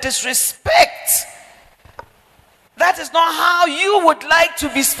wife, the disrespect, that is not how you would like to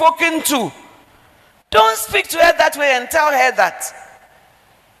be spoken to. Don't speak to her that way and tell her that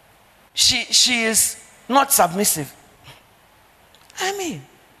she is not submissive. I mean,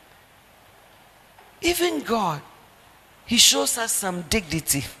 even God, He shows us some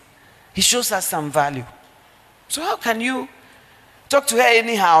dignity. He shows us some value. So how can you talk to her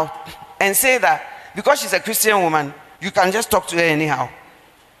anyhow and say that because she's a Christian woman, you can just talk to her anyhow?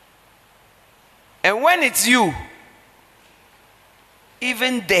 And when it's you,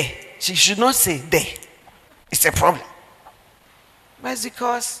 even there, she should not say there. It's a problem. But it's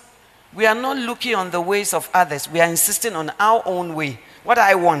because we are not looking on the ways of others. We are insisting on our own way. What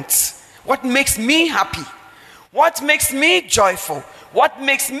I want. What makes me happy. What makes me joyful. What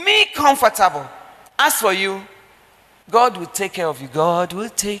makes me comfortable. As for you, God will take care of you. God will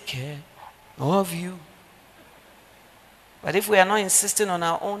take care of you. But if we are not insisting on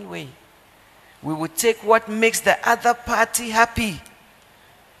our own way, we will take what makes the other party happy.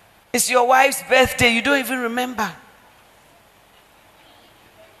 It's your wife's birthday. You don't even remember.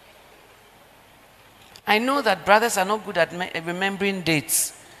 I know that brothers are not good at remembering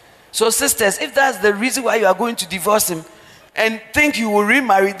dates. So sisters, if that's the reason why you are going to divorce him and think you will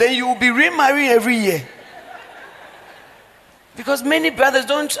remarry, then you will be remarrying every year. Because many brothers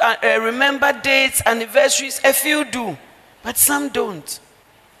don't remember dates, anniversaries. A few do, but some don't.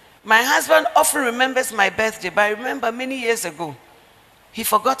 My husband often remembers my birthday, but I remember many years ago, he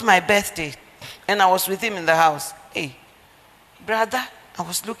forgot my birthday, and I was with him in the house. Hey, brother, I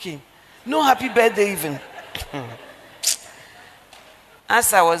was looking. No happy birthday even.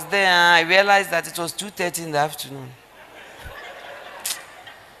 As I was there, I realized that it was 2:30 in the afternoon.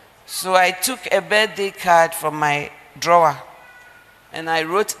 So I took a birthday card from my drawer, and I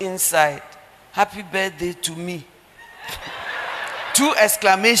wrote inside, "Happy birthday to me." 2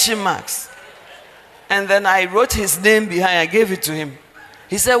 exclamation marks. And then I wrote his name behind. I gave it to him.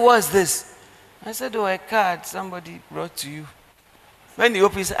 He said, "What's this?" I said, "Oh, a card somebody brought to you." When he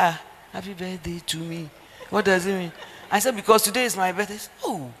opened, he said, "Happy birthday to me." What does it mean? I said, "Because today is my birthday." He said,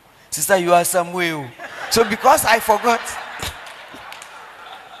 "Oh, sister, you are somewhere." So because I forgot.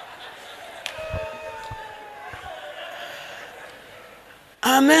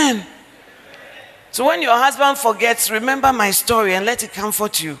 Amen. So when your husband forgets, remember my story and let it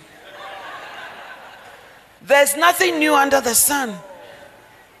comfort you. There's nothing new under the sun.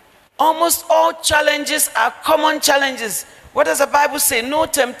 Almost all challenges are common challenges. What does the Bible say? No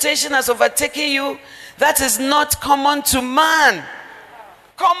temptation has overtaken you that is not common to man.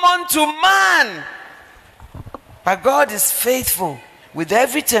 Common to man. But God is faithful. With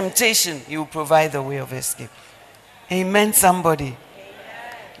every temptation, He will provide the way of escape. Amen, somebody.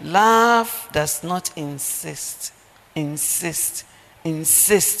 Love does not insist on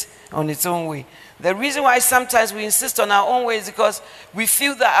its own way. The reason why sometimes we insist on our own way is because we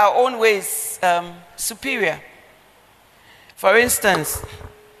feel that our own way is superior. For instance,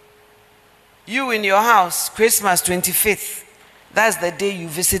 you in your house, Christmas 25th, that's the day you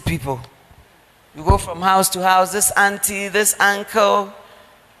visit people. You go from house to house, this auntie, this uncle,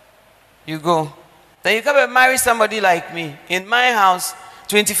 you go. Then you come and marry somebody like me. In my house,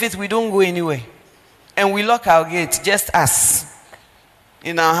 25th, we don't go anywhere. And we lock our gate, just us,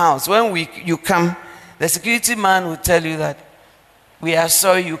 in our house. When you come, the security man will tell you that we are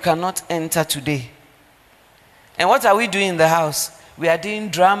sorry you cannot enter today. And what are we doing in the house? We are doing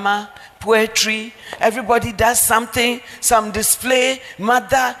drama, poetry. Everybody does something, some display,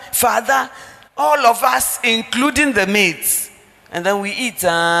 mother, father, all of us, including the maids. And then we eat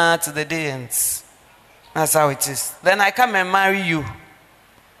till the day ends. That's how it is. Then I come and marry you.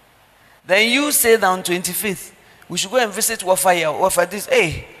 Then you say that on 25th, we should go and visit Wafaya, Wafa this,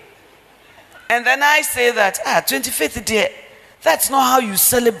 hey. And then I say that, 25th, dear, That's not how you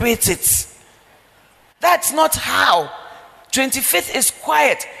celebrate it. That's not how. 25th is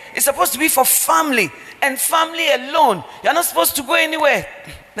quiet. It's supposed to be for family and family alone. You're not supposed to go anywhere.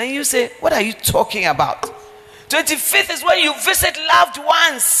 Then you say, what are you talking about? 25th is when you visit loved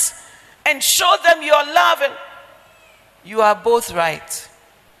ones and show them your love. And you are both right.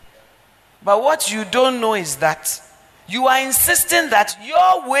 But what you don't know is that you are insisting that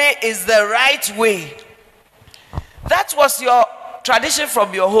your way is the right way. That was your tradition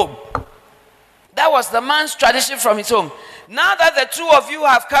from your home. That was the man's tradition from his home. Now that the two of you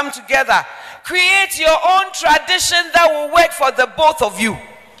have come together, create your own tradition that will work for the both of you.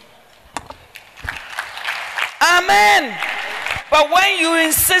 Amen. But when you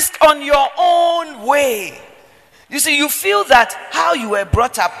insist on your own way, you see, you feel that how you were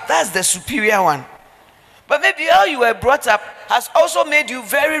brought up, that's the superior one. But maybe how you were brought up has also made you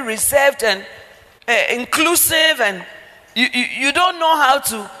very reserved and inclusive, and you don't know how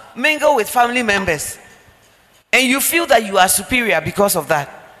to mingle with family members. And you feel that you are superior because of that.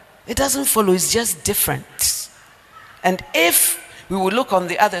 It doesn't follow, it's just different. And if we will look on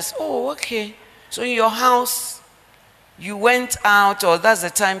the others, oh, okay, so in your house, you went out, or that's the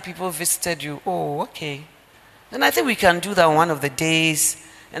time people visited you, oh, okay. Then I think we can do that on one of the days,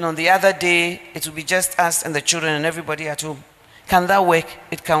 and on the other day, it will be just us and the children and everybody at home. Can that work?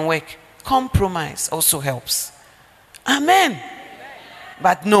 It can work. Compromise also helps. Amen.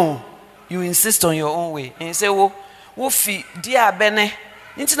 But no, you insist on your own way. And you say, oh, wofi, dear bene,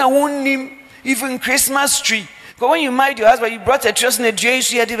 even Christmas tree. But when you married your husband, you brought a trust in a tree.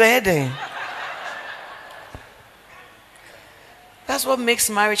 That's what makes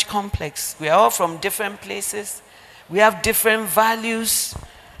marriage complex. We are all from different places. We have different values.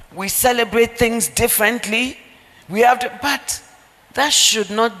 We celebrate things differently. But that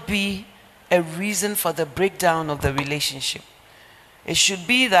should not be a reason for the breakdown of the relationship. It should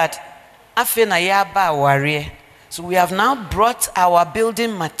be that so we have now brought our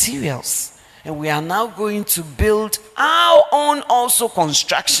building materials, and we are now going to build our own also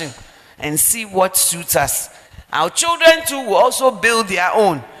construction and see what suits us. Our children too will also build their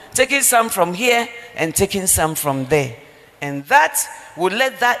own, taking some from here and taking some from there. And that will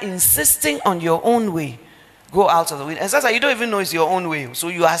let that insisting on your own way go out of the way. And that's why you don't even know it's your own way. So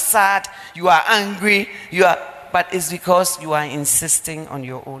you are sad, you are angry, but it's because you are insisting on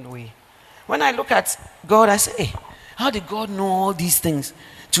your own way. When I look at God, I say, hey, how did God know all these things?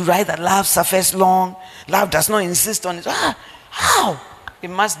 To write that love suffers long, love does not insist on it. How? It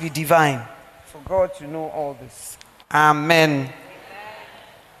must be divine for God to know all this. Amen.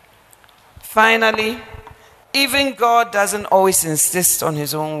 Finally, even God doesn't always insist on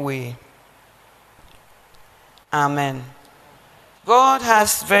his own way. Amen. God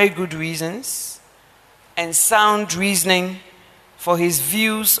has very good reasons and sound reasoning for his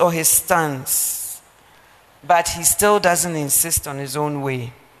views or his stance, but he still doesn't insist on his own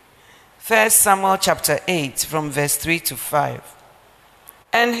way. 1 Samuel chapter 8 from verse 3 to 5.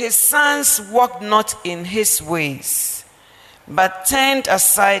 And his sons walked not in his ways, but turned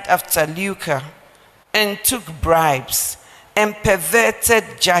aside after lucre, and took bribes, and perverted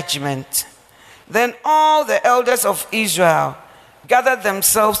judgment. Then all the elders of Israel gathered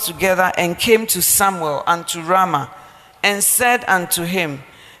themselves together and came to Samuel unto Ramah, and said unto him,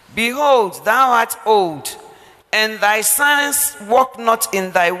 Behold, thou art old, and thy sons walk not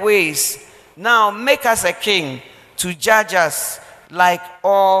in thy ways. Now make us a king to judge us like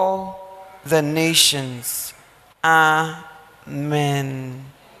all the nations. Amen.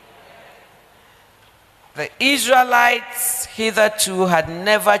 The Israelites hitherto had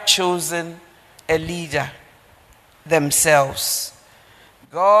never chosen a leader themselves.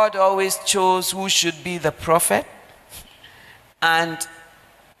 God always chose who should be the prophet. And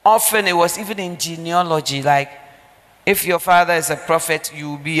often it was even in genealogy, like if your father is a prophet,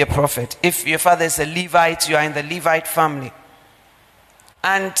 you will be a prophet. If your father is a Levite, you are in the Levite family.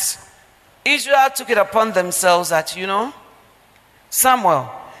 And Israel took it upon themselves that,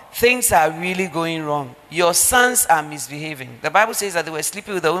 Samuel, things are really going wrong. Your sons are misbehaving. The Bible says that they were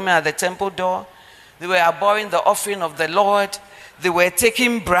sleeping with the women at the temple door. They were abhorring the offering of the Lord. They were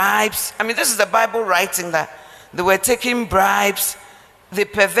taking bribes. This is the Bible writing that. They were taking bribes. They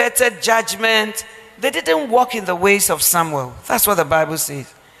perverted judgment. They didn't walk in the ways of Samuel. That's what the Bible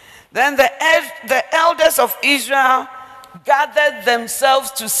says. Then the elders of Israel gathered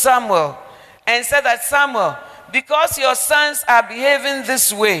themselves to Samuel and said that, Samuel, because your sons are behaving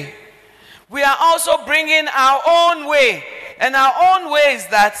this way, we are also bringing our own way. And our own way is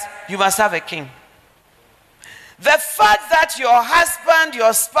that you must have a king. The fact that your husband,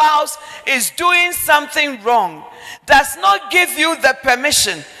 your spouse is doing something wrong does not give you the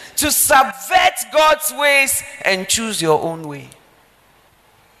permission to subvert God's ways and choose your own way.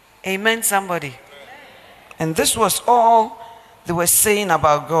 Amen, somebody. And this was all they were saying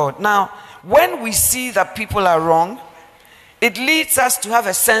about God. Now, when we see that people are wrong, it leads us to have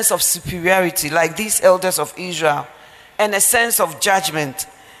a sense of superiority, like these elders of Israel, and a sense of judgment.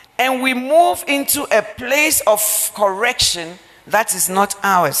 And we move into a place of correction that is not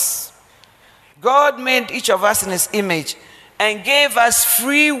ours. God made each of us in his image and gave us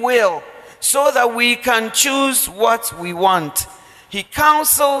free will so that we can choose what we want. He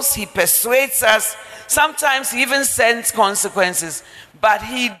counsels, he persuades us. Sometimes he even sends consequences, but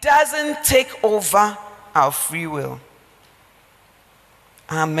he doesn't take over our free will.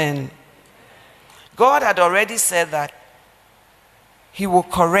 Amen. God had already said that he will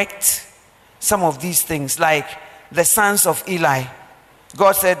correct some of these things, like the sons of Eli.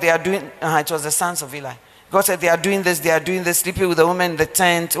 God said they are doing, it was the sons of Eli. God said they are doing this, sleeping with the woman in the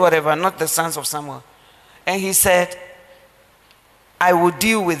tent, whatever, not the sons of Samuel. And he said, I will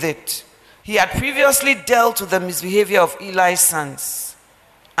deal with it. He had previously dealt with the misbehavior of Eli's sons.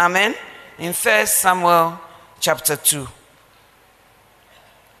 Amen. In 1 Samuel chapter 2.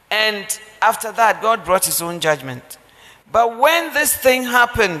 And after that, God brought his own judgment. But when this thing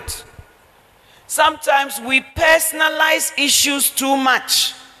happened, sometimes we personalize issues too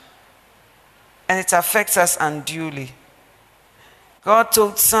much, and it affects us unduly. God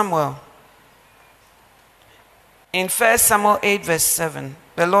told Samuel, in 1 Samuel 8 verse 7,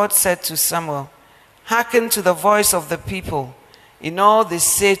 the Lord said to Samuel, hearken to the voice of the people in all they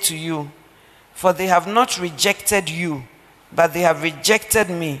say to you, for they have not rejected you, but they have rejected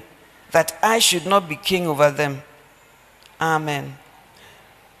me, that I should not be king over them. Amen.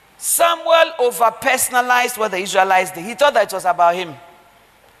 Samuel over-personalized what the Israelites did. He thought that it was about him. He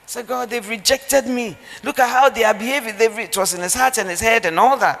said, God, they've rejected me. Look at how they are behaving. It was in his heart and his head and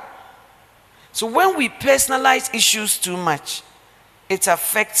all that. So when we personalize issues too much, it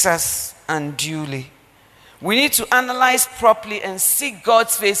affects us unduly. We need to analyze properly and seek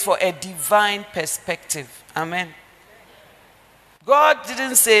God's face for a divine perspective. Amen. God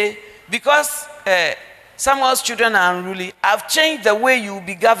didn't say, because Samuel's children are unruly, I've changed the way you will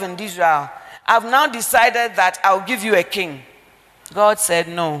be governed, Israel. I've now decided that I'll give you a king. God said,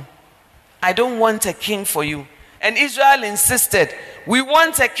 no, I don't want a king for you. And Israel insisted, we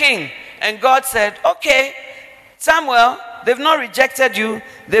want a king. And God said, okay, Samuel, they've not rejected you,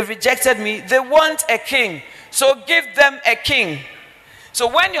 they've rejected me, they want a king. So give them a king.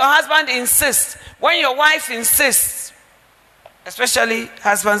 So when your husband insists, when your wife insists, especially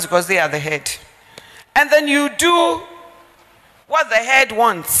husbands because they are the head, and then you do what the head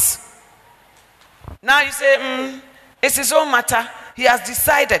wants. Now you say, it's his own matter. He has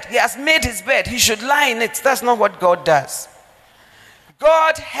decided, he has made his bed, he should lie in it. That's not what God does.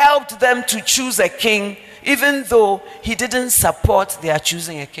 God helped them to choose a king, even though he didn't support their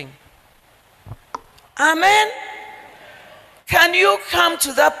choosing a king. Amen. Can you come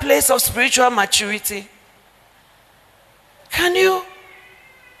to that place of spiritual maturity? Can you?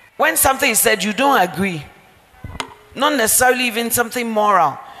 When something is said, you don't agree. Not necessarily even something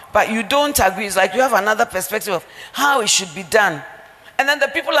moral, but you don't agree. It's like you have another perspective of how it should be done. And then the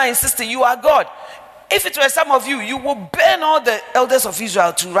people are insisting, you are God. If it were some of you, you will burn all the elders of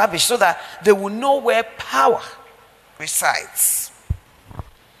Israel to rubbish so that they will know where power resides.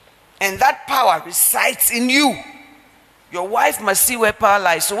 And that power resides in you. Your wife must see where power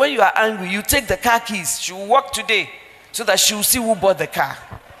lies. So when you are angry, you take the car keys. She will walk today so that she will see who bought the car.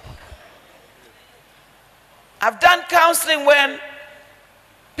 I've done counseling when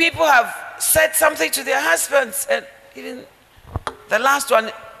people have said something to their husbands, and even the last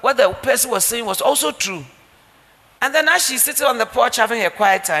one, what the person was saying was also true. And then as she's sitting on the porch having a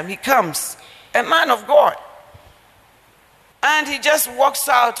quiet time, he comes, a man of God. And he just walks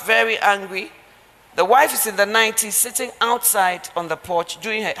out very angry. The wife is in the 90s, sitting outside on the porch,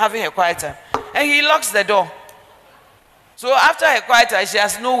 having a quiet time. And he locks the door. So after her quiet time, she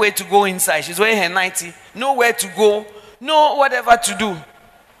has nowhere to go inside. She's wearing her 90, nowhere to go, no whatever to do.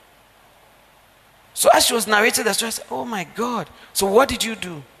 So as she was narrating the story, I said, oh my God. So what did you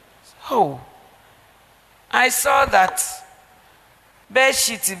do? Oh, I saw that bed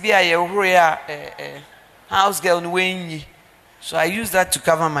sheet to be a house girl in Wenyi. So I used that to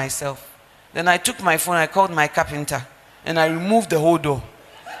cover myself. Then I took my phone, I called my carpenter, and I removed the whole door.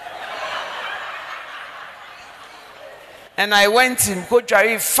 And I went in, go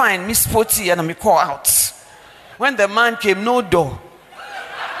Jerry, fine, Miss Potty, and I call out. When the man came, no door.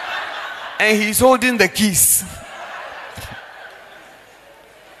 And he's holding the keys.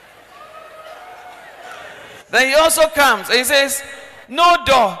 Then he also comes and he says, no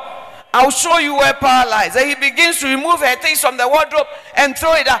door. I'll show you where power lies. And he begins to remove her things from the wardrobe and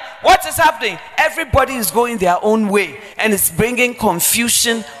throw it out. What is happening? Everybody is going their own way. And it's bringing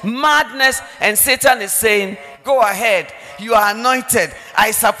confusion, madness. And Satan is saying, go ahead. You are anointed.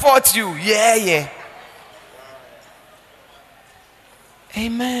 I support you. Yeah.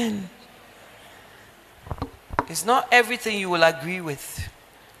 Amen. It's not everything you will agree with.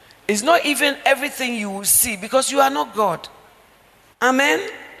 It's not even everything you will see, because you are not God. Amen.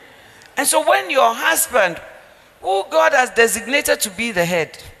 And so when your husband, who God has designated to be the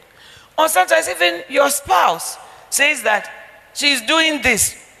head, or sometimes even your spouse says that she's doing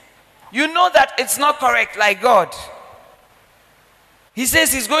this, you know that it's not correct, like God. He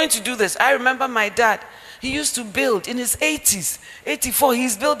says he's going to do this. I remember my dad. He used to build in his 80s. 84,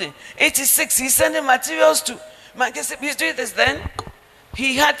 he's building. 86, he's sending materials to Manchester. He's doing this. Then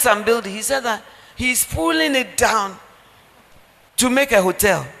he had some building. He said that he's pulling it down to make a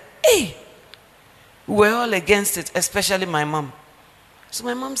hotel. Hey, we were all against it, especially my mom. So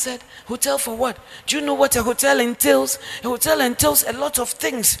my mom said, hotel for what? Do you know what a hotel entails? A hotel entails a lot of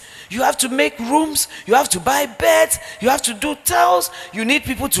things. You have to make rooms. You have to buy beds. You have to do towels. You need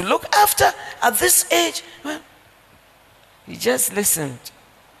people to look after at this age. Well, he just listened.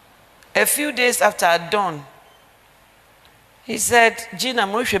 A few days after dawn, he said, Gina,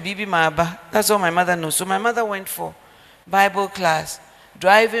 bibi maaba. That's all my mother knows. So my mother went for Bible class.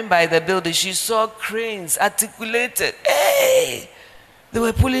 Driving by the building, she saw cranes articulated. Hey! They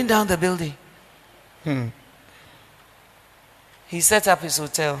were pulling down the building. He set up his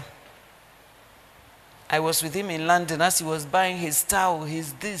hotel. I was with him in London as he was buying his towel,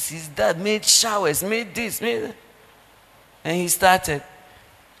 his this, his that, made showers, made this, made that. And he started.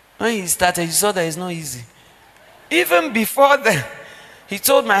 When he started, he saw that it's not easy. Even before that, he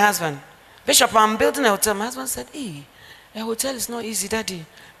told my husband, Bishop, I'm building a hotel. My husband said, hey, a hotel is not easy, Daddy.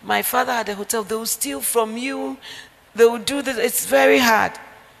 My father had a hotel. They will steal from you. They will do this. It's very hard.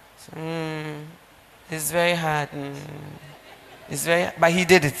 It's very hard. It's very hard. But he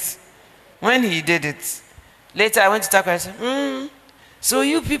did it. When he did it, later I went to talk and I said, so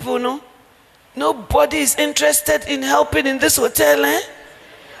you people know, nobody is interested in helping in this hotel, eh?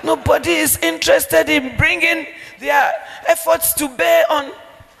 Nobody is interested in bringing their efforts to bear on.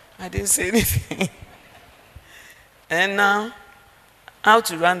 I didn't say anything. And now, how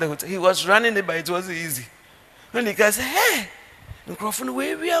to run the hotel? He was running it, but it wasn't easy. When the guy said, hey, microphone,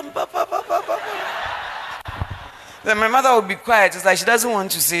 where we are, then my mother would be quiet. It's like she doesn't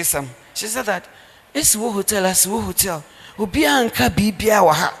want to say something. She said that, it's wo hotel, it's wo hotel.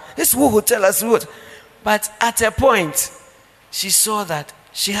 It's wo hotel, it's wo. But at a point, she saw that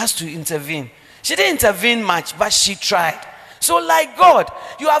she has to intervene. She didn't intervene much, but she tried. So like God,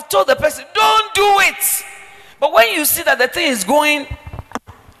 you have told the person, don't do it. But when you see that the thing is going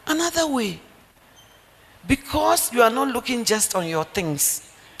another way, because you are not looking just on your things,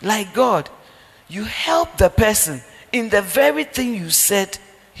 like God, you help the person in the very thing you said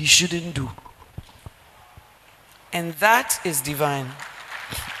he shouldn't do. And that is divine.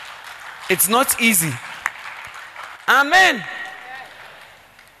 It's not easy. Amen.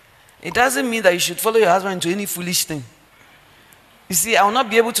 It doesn't mean that you should follow your husband into any foolish thing. You see, I will not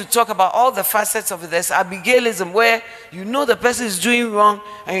be able to talk about all the facets of it. There's Abigail-ism, where you know the person is doing wrong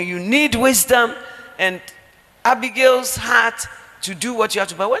and you need wisdom and Abigail's heart to do what you have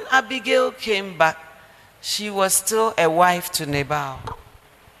to. But when Abigail came back, she was still a wife to Nabal.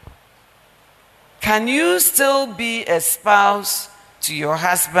 Can you still be a spouse to your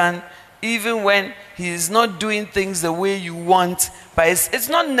husband even when he is not doing things the way you want? But it's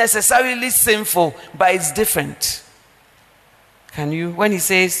not necessarily sinful, but it's different. Can you? When he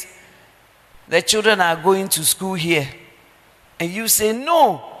says, the children are going to school here, and you say,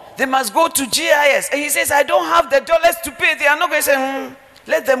 no, they must go to GIS. And he says, I don't have the dollars to pay. They are not going to say,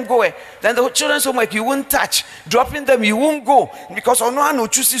 let them go. Then the children's homework, you won't touch. Dropping them, you won't go. Because no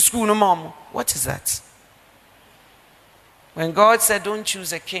choose school no mom. What is that? When God said, don't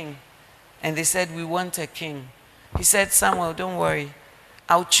choose a king, and they said, we want a king, he said, Samuel, don't worry.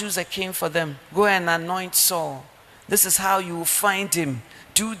 I'll choose a king for them. Go and anoint Saul. This is how you will find him.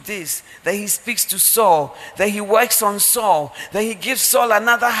 Do this. That he speaks to Saul. That he works on Saul. That he gives Saul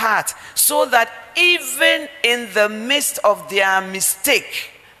another heart. So that even in the midst of their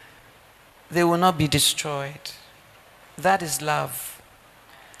mistake, they will not be destroyed. That is love.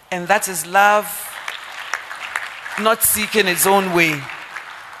 And that is love not seeking its own way.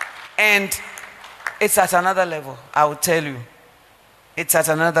 And it's at another level, I will tell you. It's at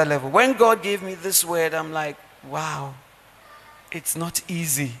another level. When God gave me this word, I'm like, wow, it's not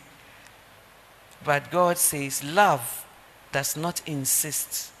easy. But God says love does not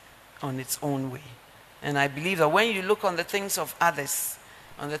insist on its own way. And I believe that when you look on the things of others,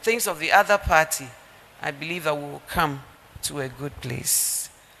 on the things of the other party, I believe that we will come to a good place.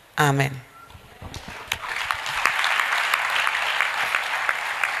 Amen.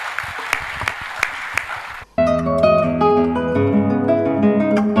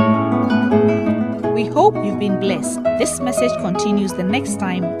 We hope you've been blessed. This message continues the next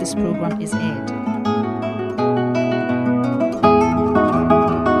time this program is aired.